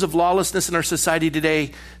problems of lawlessness in our society today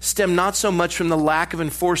stem not so much from the lack of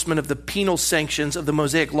enforcement of the penal sanctions of the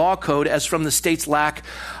Mosaic Law Code as from the state's lack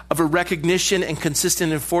of a recognition and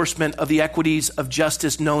consistent enforcement of the equities of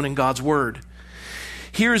justice known in God's Word.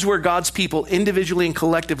 Here is where God's people, individually and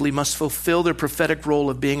collectively, must fulfill their prophetic role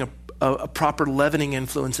of being a proper leavening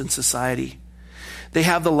influence in society. They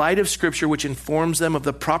have the light of Scripture which informs them of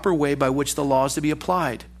the proper way by which the law is to be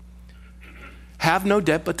applied. Have no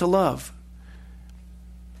debt but to love.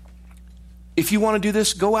 If you want to do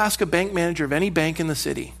this, go ask a bank manager of any bank in the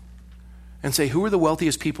city and say, who are the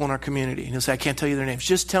wealthiest people in our community? And he'll say, I can't tell you their names.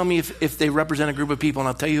 Just tell me if they represent a group of people, and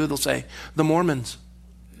I'll tell you who they'll say. The Mormons.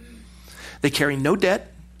 They carry no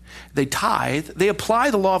debt. They tithe. They apply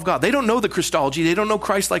the law of God. They don't know the Christology. They don't know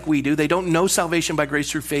Christ like we do. They don't know salvation by grace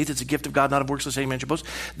through faith. It's a gift of God, not of works, lest any man should boast.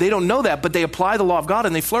 They don't know that, but they apply the law of God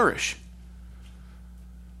and they flourish.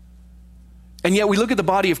 And yet we look at the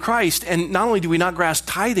body of Christ, and not only do we not grasp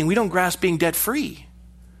tithing, we don't grasp being debt-free.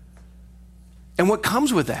 And what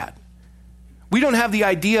comes with that? We don't have the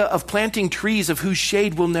idea of planting trees of whose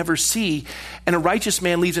shade we'll never see, and a righteous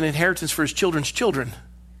man leaves an inheritance for his children's children.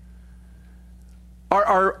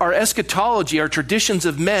 Our eschatology, our traditions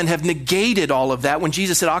of men have negated all of that. When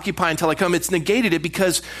Jesus said, occupy until I come, it's negated it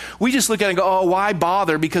because we just look at it and go, oh, why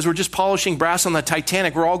bother? Because we're just polishing brass on the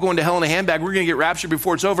Titanic. We're all going to hell in a handbag. We're going to get raptured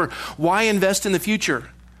before it's over. Why invest in the future?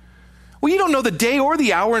 Well, you don't know the day or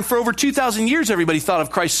the hour, and for over 2,000 years, everybody thought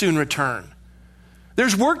of Christ's soon return.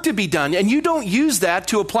 There's work to be done, and you don't use that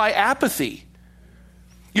to apply apathy.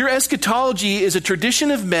 Your eschatology is a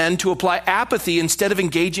tradition of men to apply apathy instead of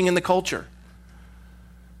engaging in the culture.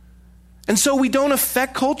 And so we don't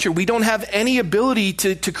affect culture. We don't have any ability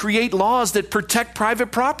to create laws that protect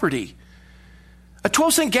private property. A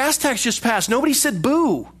 12-cent gas tax just passed. Nobody said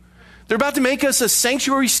boo. They're about to make us a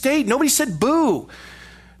sanctuary state. Nobody said boo.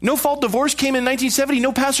 No-fault divorce came in 1970.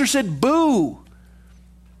 No pastor said boo.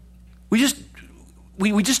 We just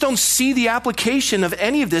don't see the application of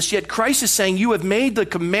any of this, yet Christ is saying you have made the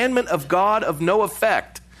commandment of God of no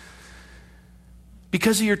effect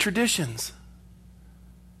because of your traditions.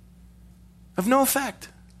 Of no effect.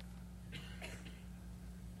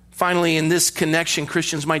 Finally, in this connection,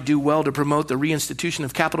 Christians might do well to promote the reinstitution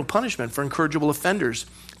of capital punishment for incorrigible offenders,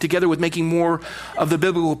 together with making more of the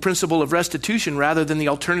biblical principle of restitution rather than the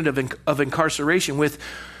alternative of incarceration,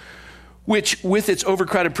 which, with its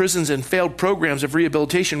overcrowded prisons and failed programs of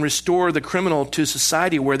rehabilitation, restore the criminal to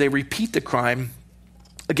society where they repeat the crime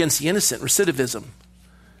against the innocent, recidivism.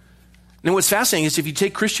 Now, what's fascinating is if you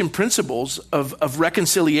take Christian principles of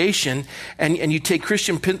reconciliation and you take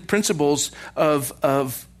Christian principles of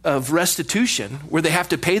restitution, where they have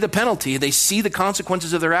to pay the penalty, they see the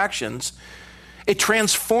consequences of their actions, it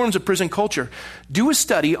transforms a prison culture. Do a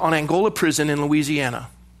study on Angola Prison in Louisiana.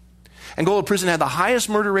 Angola Prison had the highest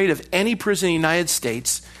murder rate of any prison in the United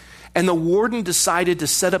States, and the warden decided to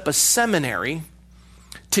set up a seminary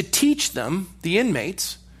to teach them, the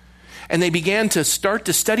inmates, and they began to start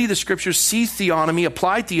to study the scriptures, see theonomy,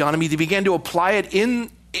 apply theonomy. They began to apply it in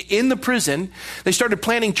the prison. They started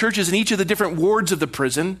planting churches in each of the different wards of the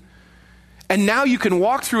prison. And now you can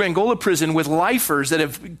walk through Angola Prison with lifers that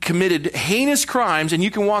have committed heinous crimes, and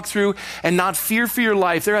you can walk through and not fear for your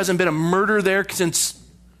life. There hasn't been a murder there since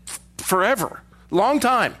forever, long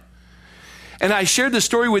time. And I shared the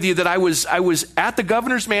story with you that I was at the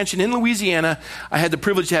governor's mansion in Louisiana. I had the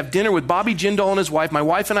privilege to have dinner with Bobby Jindal and his wife. My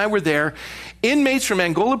wife and I were there. Inmates from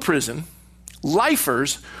Angola Prison,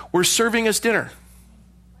 lifers, were serving us dinner.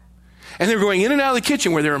 And they were going in and out of the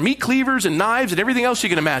kitchen where there are meat cleavers and knives and everything else you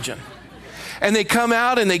can imagine. And they come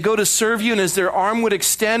out and they go to serve you, and as their arm would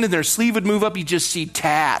extend and their sleeve would move up, you just see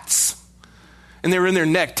tats. And they were in their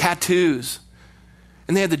neck, tattoos.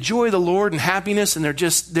 And they had the joy of the Lord and happiness, and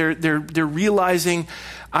they're realizing,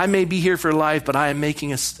 I may be here for life, but I am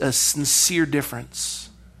making a sincere difference.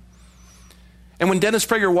 And when Dennis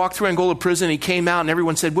Prager walked through Angola Prison, he came out and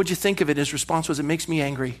everyone said, what'd you think of it? His response was, it makes me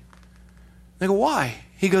angry. They go, why?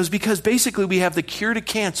 He goes, because basically we have the cure to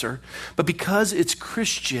cancer, but because it's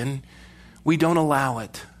Christian, we don't allow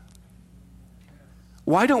it.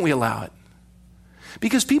 Why don't we allow it?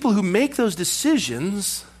 Because people who make those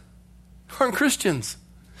decisions aren't Christians.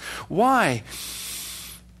 Why?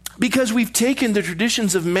 Because we've taken the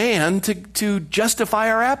traditions of man to justify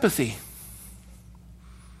our apathy.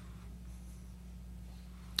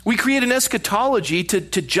 We create an eschatology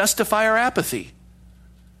to justify our apathy.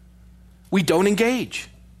 We don't engage.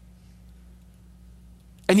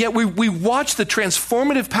 And yet we watch the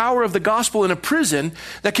transformative power of the gospel in a prison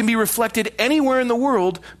that can be reflected anywhere in the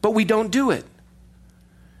world, but we don't do it.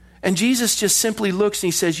 And Jesus just simply looks and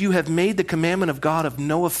he says, you have made the commandment of God of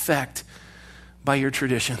no effect by your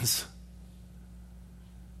traditions.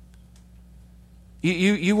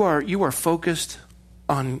 You are focused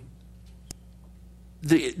on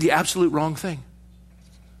the absolute wrong thing.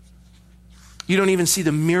 You don't even see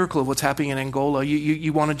the miracle of what's happening in Angola.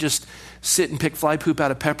 You want to just sit and pick fly poop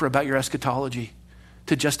out of pepper about your eschatology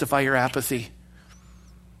to justify your apathy.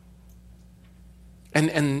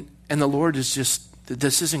 And the Lord is just,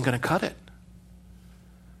 this isn't going to cut it.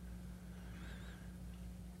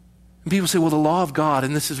 People say, well, the law of God,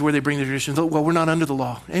 and this is where they bring their traditions. Well, we're not under the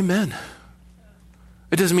law. Amen.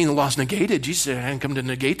 It doesn't mean the law's negated. Jesus said, I didn't come to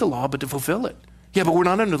negate the law, but to fulfill it. Yeah, but we're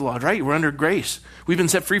not under the law, right? We're under grace. We've been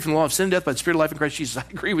set free from the law of sin and death by the Spirit of life in Christ Jesus. I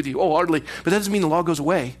agree with you wholeheartedly, but that doesn't mean the law goes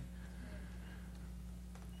away.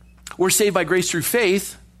 We're saved by grace through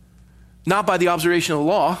faith, not by the observation of the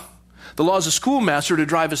law. The law is a schoolmaster to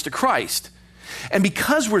drive us to Christ. And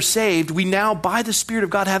because we're saved, we now, by the Spirit of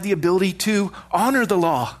God, have the ability to honor the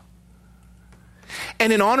law.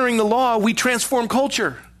 And in honoring the law, we transform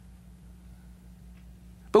culture.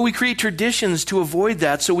 But we create traditions to avoid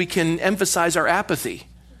that so we can emphasize our apathy.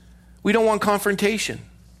 We don't want confrontation.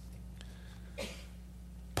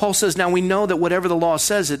 Paul says, now we know that whatever the law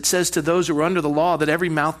says, it says to those who are under the law that every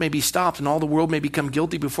mouth may be stopped and all the world may become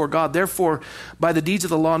guilty before God. Therefore, by the deeds of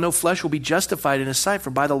the law, no flesh will be justified in his sight, for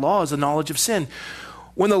by the law is the knowledge of sin.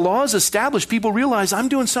 When the law is established, people realize I'm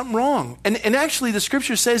doing something wrong. And actually the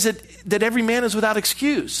scripture says that every man is without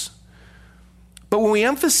excuse. But when we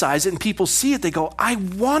emphasize it and people see it, they go, I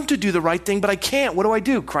want to do the right thing, but I can't. What do I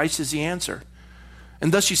do? Christ is the answer.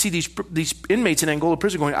 And thus you see these inmates in Angola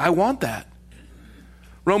prison going, I want that.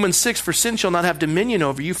 Romans 6, for sin shall not have dominion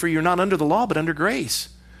over you, for you're not under the law, but under grace.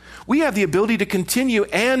 We have the ability to continue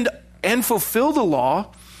and fulfill the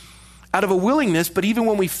law out of a willingness, but even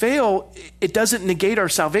when we fail, it doesn't negate our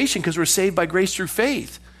salvation because we're saved by grace through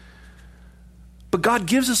faith. But God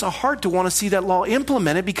gives us a heart to want to see that law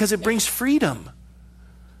implemented because it brings freedom.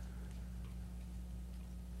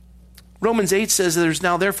 Romans 8 says there's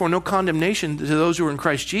now therefore no condemnation to those who are in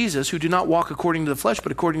Christ Jesus, who do not walk according to the flesh,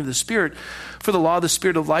 but according to the Spirit. For the law of the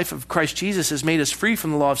Spirit of life of Christ Jesus has made us free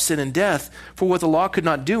from the law of sin and death. For what the law could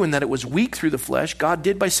not do, in that it was weak through the flesh, God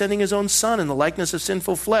did by sending his own Son in the likeness of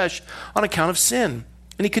sinful flesh on account of sin.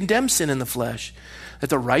 And he condemned sin in the flesh,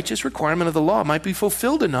 that the righteous requirement of the law might be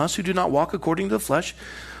fulfilled in us who do not walk according to the flesh,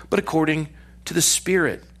 but according to the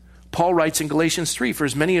Spirit. Paul writes in Galatians 3, for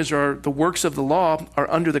as many as are the works of the law are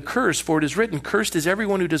under the curse, for it is written, cursed is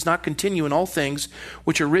everyone who does not continue in all things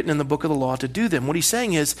which are written in the book of the law to do them. What he's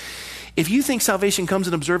saying is, if you think salvation comes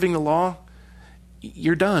in observing the law,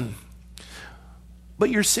 you're done. But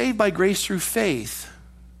you're saved by grace through faith.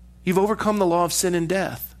 You've overcome the law of sin and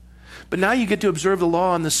death. But now you get to observe the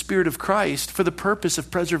law in the Spirit of Christ for the purpose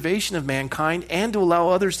of preservation of mankind and to allow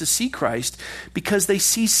others to see Christ because they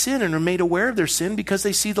see sin and are made aware of their sin because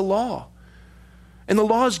they see the law. And the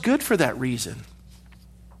law is good for that reason.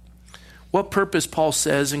 What purpose, Paul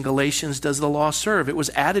says in Galatians, does the law serve? It was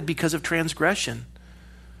added because of transgression.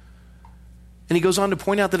 And he goes on to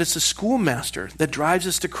point out that it's a schoolmaster that drives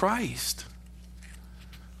us to Christ.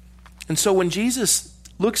 And so when Jesus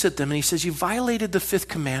looks at them and he says, you violated the fifth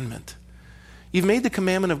commandment. You've made the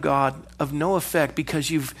commandment of God of no effect because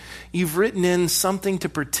you've written in something to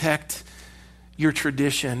protect your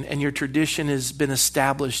tradition, and your tradition has been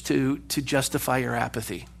established to justify your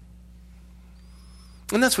apathy.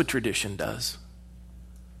 And that's what tradition does.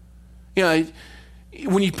 You know,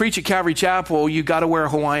 when you preach at Calvary Chapel, you got to wear a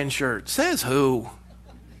Hawaiian shirt. Says who?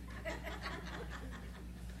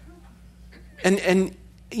 And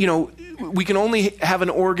you know, we can only have an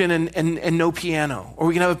organ and no piano, or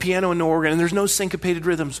we can have a piano and no organ, and there's no syncopated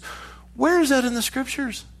rhythms. Where is that in the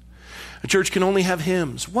scriptures? A church can only have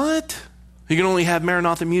hymns. What? You can only have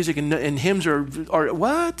Maranatha music and hymns are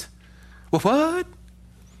what? Well, what?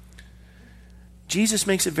 Jesus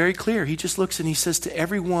makes it very clear. He just looks and he says to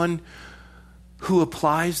everyone who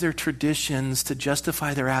applies their traditions to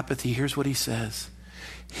justify their apathy, here's what he says: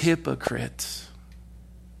 hypocrites.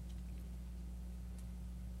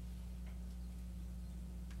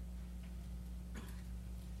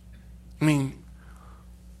 I mean,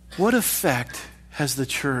 what effect has the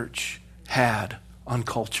church had on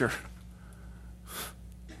culture?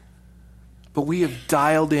 But we have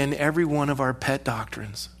dialed in every one of our pet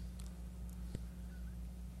doctrines.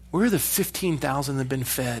 Where are the 15,000 that have been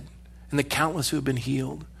fed and the countless who have been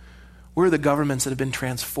healed? Where are the governments that have been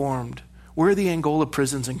transformed? Where are the Angola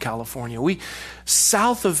prisons in California?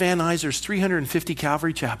 South of Van Nuys, there's 350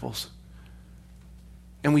 Calvary chapels,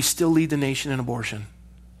 and we still lead the nation in abortion.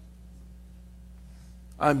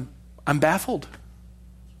 I'm baffled.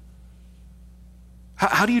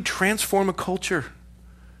 How do you transform a culture?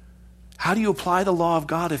 How do you apply the law of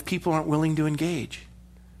God if people aren't willing to engage?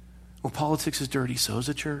 Well, politics is dirty, so is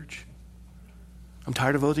the church. I'm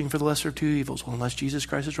tired of voting for the lesser of two evils. Well, unless Jesus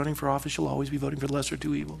Christ is running for office, you'll always be voting for the lesser of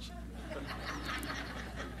two evils.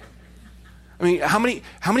 I mean, how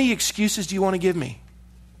many excuses do you want to give me?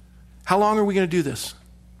 How long are we going to do this?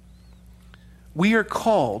 We are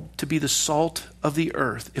called to be the salt of the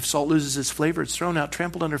earth. If salt loses its flavor, it's thrown out,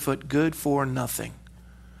 trampled underfoot, good for nothing.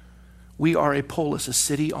 We are a polis, a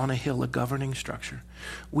city on a hill, a governing structure.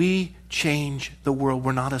 We change the world.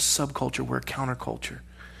 We're not a subculture, we're a counterculture.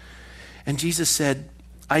 And Jesus said,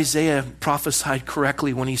 Isaiah prophesied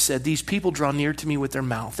correctly when he said, these people draw near to me with their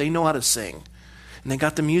mouth. They know how to sing. And they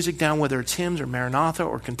got the music down, whether it's hymns or Maranatha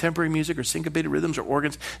or contemporary music or syncopated rhythms or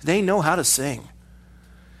organs. They know how to sing.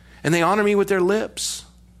 And they honor me with their lips.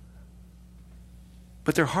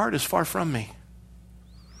 But their heart is far from me.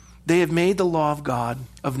 They have made the law of God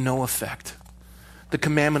of no effect, the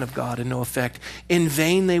commandment of God of no effect. In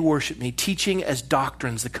vain they worship me, teaching as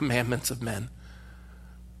doctrines the commandments of men.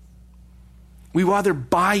 We rather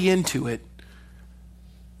buy into it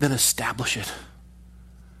than establish it.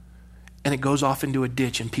 And it goes off into a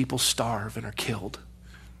ditch and people starve and are killed.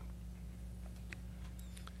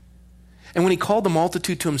 And when he called the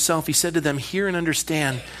multitude to himself, he said to them, hear and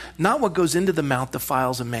understand, not what goes into the mouth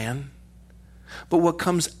defiles a man, but what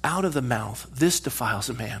comes out of the mouth, this defiles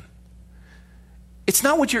a man. It's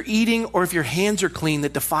not what you're eating or if your hands are clean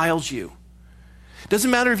that defiles you. It doesn't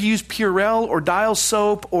matter if you use Purell or Dial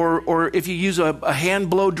soap or if you use a hand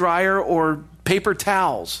blow dryer or paper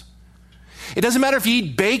towels. It doesn't matter if you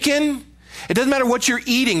eat bacon. It doesn't matter what you're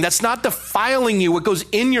eating. That's not defiling you. What goes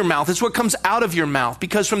in your mouth. It's what comes out of your mouth.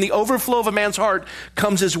 Because from the overflow of a man's heart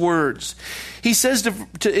comes his words. He says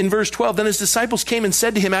in verse 12, then his disciples came and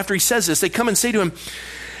said to him after he says this, they come and say to him,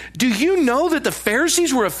 do you know that the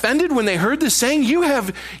Pharisees were offended when they heard this saying?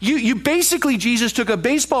 You basically, Jesus, took a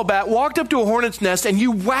baseball bat, walked up to a hornet's nest, and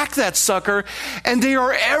you whacked that sucker, and they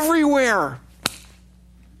are everywhere.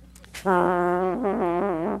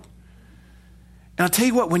 And I'll tell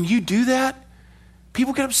you what, when you do that,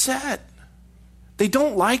 people get upset. They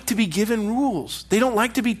don't like to be given rules. They don't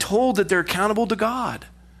like to be told that they're accountable to God.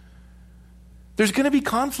 There's going to be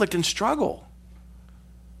conflict and struggle.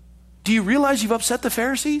 Do you realize you've upset the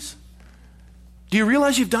Pharisees? Do you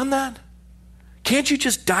realize you've done that? Can't you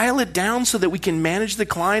just dial it down so that we can manage the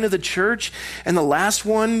decline of the church and the last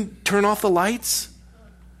one turn off the lights?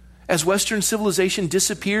 As Western civilization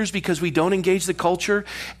disappears because we don't engage the culture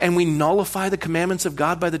and we nullify the commandments of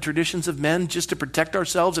God by the traditions of men just to protect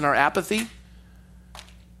ourselves in our apathy?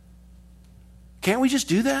 Can't we just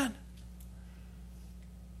do that?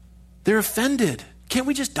 They're offended. Can't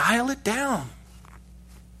we just dial it down?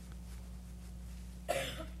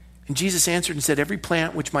 And Jesus answered and said, every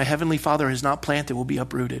plant which my heavenly Father has not planted will be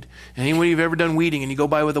uprooted. And anyone you've ever done weeding and you go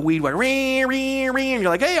by with a weed whacker, and you're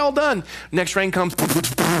like, hey, all done. Next rain comes.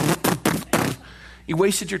 You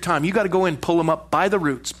wasted your time. You got to go in, pull them up by the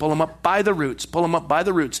roots, pull them up by the roots, pull them up by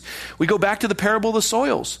the roots. We go back to the parable of the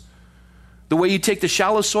soils. The way you take the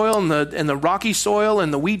shallow soil and the rocky soil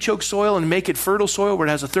and the weed choke soil and make it fertile soil where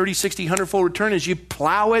it has a 30, 60, 100-fold return is you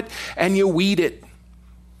plow it and you weed it.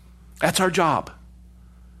 That's our job.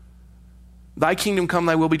 Thy kingdom come,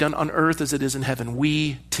 thy will be done on earth as it is in heaven.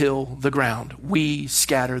 We till the ground. We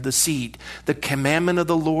scatter the seed. The commandment of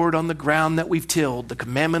the Lord on the ground that we've tilled. The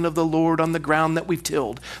commandment of the Lord on the ground that we've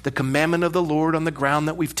tilled. The commandment of the Lord on the ground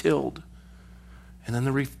that we've tilled. And then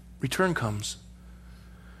the return comes.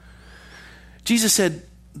 Jesus said,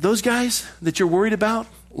 those guys that you're worried about,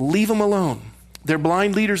 leave them alone. They're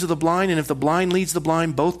blind leaders of the blind, and if the blind leads the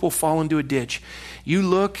blind, both will fall into a ditch. You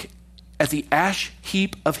look at the ash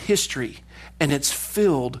heap of history, and it's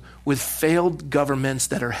filled with failed governments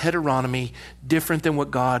that are heteronomy, different than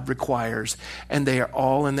what God requires. And they are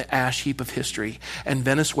all in the ash heap of history. And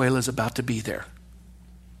Venezuela is about to be there.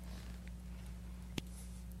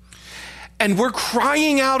 And we're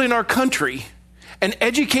crying out in our country and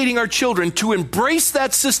educating our children to embrace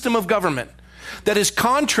that system of government that is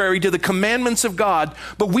contrary to the commandments of God,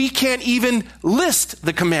 but we can't even list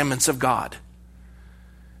the commandments of God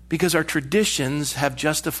because our traditions have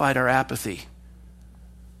justified our apathy.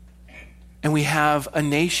 And we have a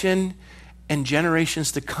nation and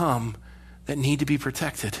generations to come that need to be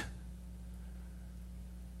protected.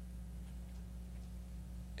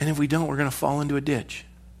 And if we don't, we're going to fall into a ditch.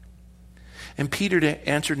 And Peter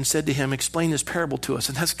answered and said to him, explain this parable to us.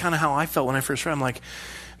 And that's kind of how I felt when I first read it. I'm like,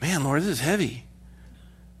 man, Lord, this is heavy.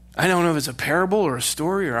 I don't know if it's a parable or a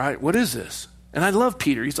story or what is this? And I love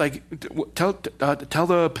Peter. He's like, tell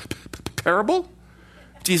the parable?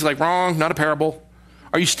 He's like, wrong, not a parable.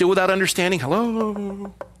 Are you still without understanding?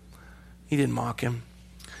 Hello? He didn't mock him.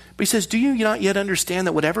 But he says, do you not yet understand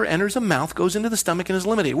that whatever enters a mouth goes into the stomach and is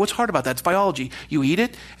eliminated? What's hard about that? It's biology. You eat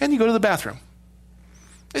it and you go to the bathroom.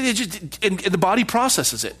 The body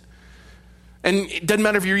processes it. And it doesn't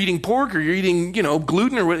matter if you're eating pork or you're eating,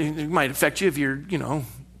 gluten or what, it might affect you if you're,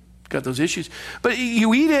 got those issues. But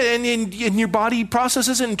you eat it and your body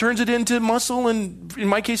processes it and turns it into muscle and, in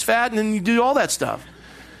my case, fat, and then you do all that stuff.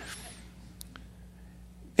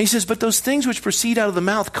 he says, but those things which proceed out of the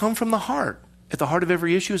mouth come from the heart. At the heart of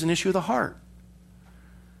every issue is an issue of the heart.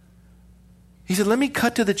 He said, let me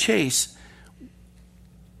cut to the chase.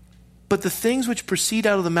 But the things which proceed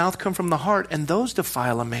out of the mouth come from the heart, and those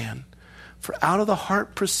defile a man. For out of the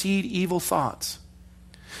heart proceed evil thoughts.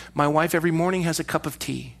 My wife every morning has a cup of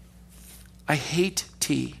tea. I hate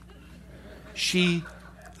tea. She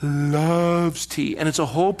loves tea. And it's a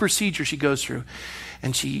whole procedure she goes through.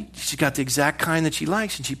 And she's got the exact kind that she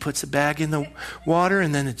likes, and she puts the bag in the water,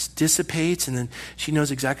 and then it dissipates, and then she knows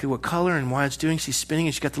exactly what color and why it's doing. She's spinning,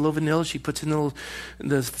 and she's got the little vanilla. She puts in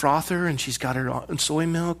the frother, and she's got her soy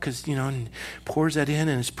milk, because and pours that in,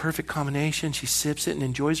 and it's a perfect combination. She sips it and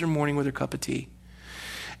enjoys her morning with her cup of tea.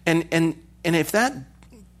 And if that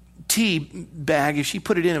tea bag, if she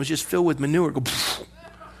put it in, it was just filled with manure, go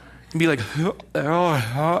and be like,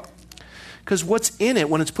 because what's in it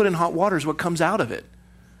when it's put in hot water is what comes out of it.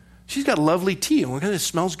 She's got lovely tea, and it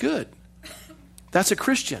smells good. That's a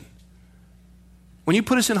Christian. When you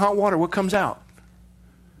put us in hot water, what comes out?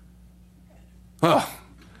 Oh,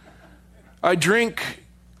 I drink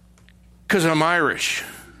because I'm Irish.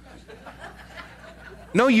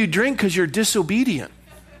 No, you drink because you're disobedient.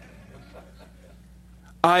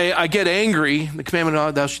 I get angry. The commandment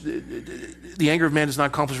of the anger of man does not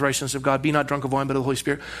accomplish the righteousness of God. Be not drunk of wine, but of the Holy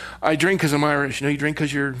Spirit. I drink because I'm Irish. You drink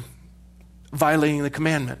because you're violating the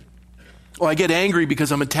commandment. Oh, I get angry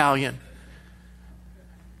because I'm Italian.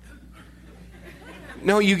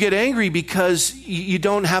 No, you get angry because you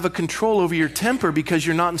don't have a control over your temper because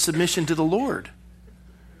you're not in submission to the Lord.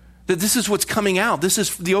 That this is what's coming out. This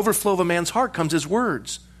is the overflow of a man's heart comes his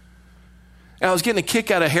words. And I was getting a kick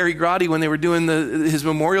out of Harry Grotti when they were doing his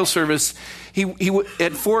memorial service. He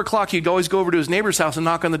at 4:00, he'd always go over to his neighbor's house and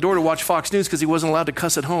knock on the door to watch Fox News because he wasn't allowed to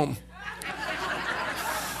cuss at home.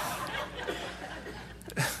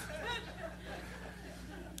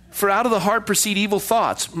 For out of the heart proceed evil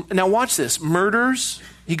thoughts. Now watch this. Murders,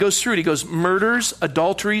 he goes through it. He goes, murders,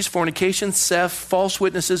 adulteries, fornications, theft, false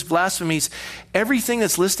witnesses, blasphemies. Everything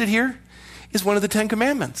that's listed here is one of the 10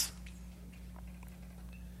 commandments.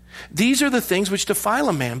 These are the things which defile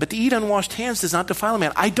a man, but to eat unwashed hands does not defile a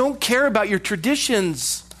man. I don't care about your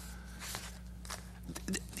traditions.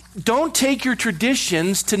 Don't take your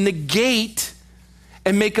traditions to negate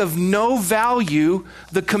and make of no value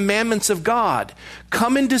the commandments of God.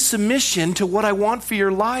 Come into submission to what I want for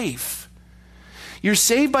your life. You're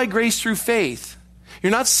saved by grace through faith.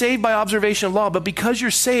 You're not saved by observation of law, but because you're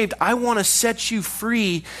saved, I want to set you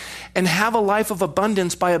free and have a life of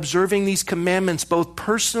abundance by observing these commandments, both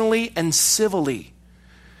personally and civilly.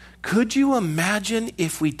 Could you imagine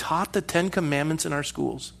if we taught the 10 commandments in our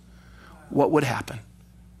schools? What would happen?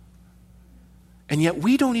 And yet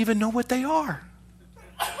we don't even know what they are.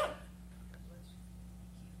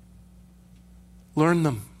 Learn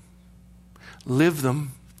them, live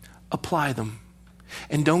them, apply them.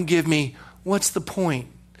 And don't give me, what's the point?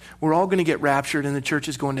 We're all going to get raptured and the church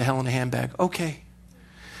is going to hell in a handbag. Okay.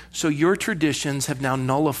 So your traditions have now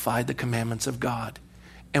nullified the commandments of God.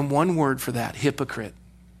 And one word for that, hypocrite.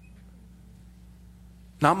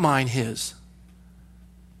 Not mine, his.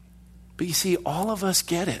 But you see, all of us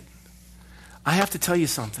get it. I have to tell you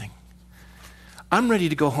something. I'm ready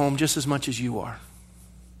to go home just as much as you are.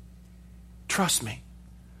 Trust me.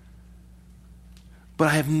 But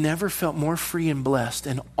I have never felt more free and blessed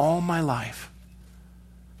in all my life.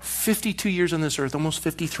 52 years on this earth, almost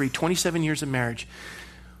 53, 27 years of marriage.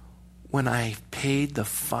 When I paid the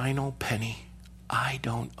final penny, I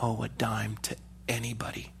don't owe a dime to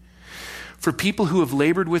anybody. For people who have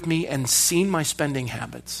labored with me and seen my spending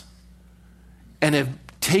habits and have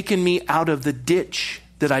taken me out of the ditch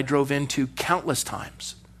that I drove into countless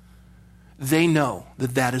times, they know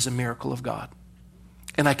that that is a miracle of God.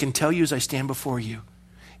 And I can tell you as I stand before you,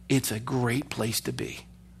 it's a great place to be.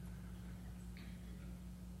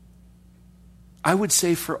 I would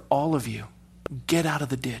say for all of you, get out of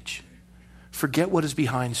the ditch. Forget what is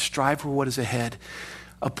behind. Strive for what is ahead.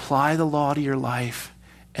 Apply the law to your life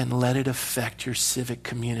and let it affect your civic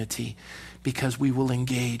community, because we will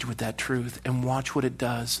engage with that truth and watch what it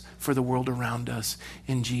does for the world around us.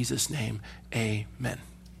 In Jesus' name, amen.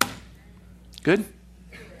 Good?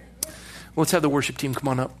 Well, let's have the worship team come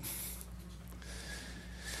on up.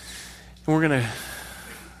 And we're going to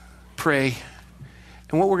pray.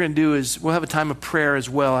 And what we're going to do is we'll have a time of prayer as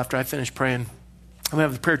well after I finish praying. I'm going to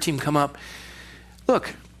have the prayer team come up.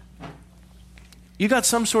 Look, you got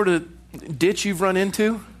some sort of ditch you've run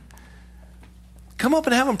into? Come up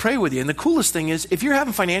and have them pray with you. And the coolest thing is, if you're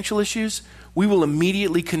having financial issues, we will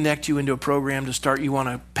immediately connect you into a program to start you on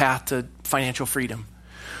a path to financial freedom.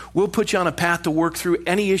 We'll put you on a path to work through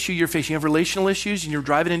any issue you're facing. You have relational issues and you're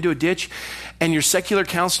driving into a ditch, and your secular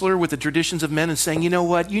counselor with the traditions of men is saying, you know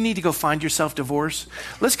what, you need to go find yourself divorce.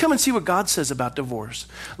 Let's come and see what God says about divorce.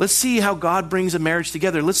 Let's see how God brings a marriage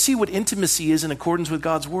together. Let's see what intimacy is in accordance with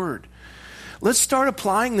God's word. Let's start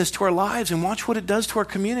applying this to our lives and watch what it does to our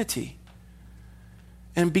community.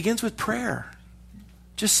 And it begins with prayer.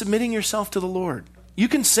 Just submitting yourself to the Lord. You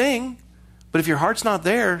can sing, but if your heart's not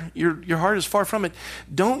there, your heart is far from it.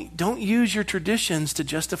 Don't use your traditions to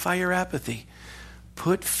justify your apathy.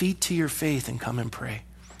 Put feet to your faith and come and pray.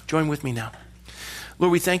 Join with me now.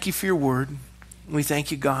 Lord, we thank you for your word. We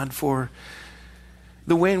thank you, God, for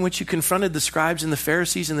the way in which you confronted the scribes and the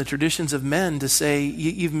Pharisees and the traditions of men to say,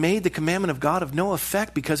 you've made the commandment of God of no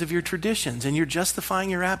effect because of your traditions, and you're justifying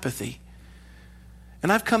your apathy.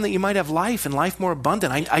 And I've come that you might have life and life more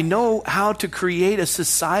abundant. I know how to create a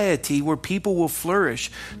society where people will flourish.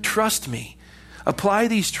 Trust me. Apply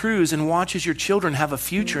these truths and watch as your children have a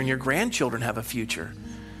future and your grandchildren have a future.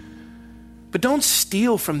 But don't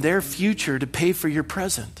steal from their future to pay for your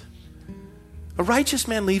present. A righteous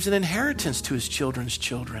man leaves an inheritance to his children's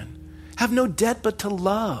children. Have no debt but to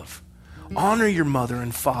love. Honor your mother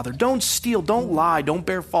and father. Don't steal. Don't lie. Don't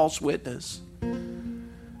bear false witness.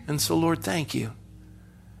 And so, Lord, thank you.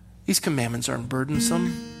 These commandments aren't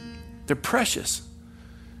burdensome. They're precious.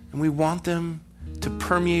 And we want them to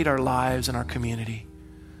permeate our lives and our community.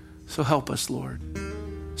 So help us, Lord.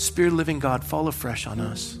 Spirit of living God, fall afresh on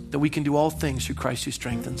us, that we can do all things through Christ who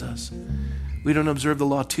strengthens us. We don't observe the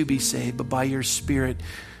law to be saved, but by your Spirit,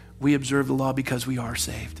 we observe the law because we are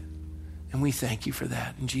saved. And we thank you for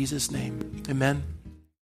that. In Jesus' name, amen.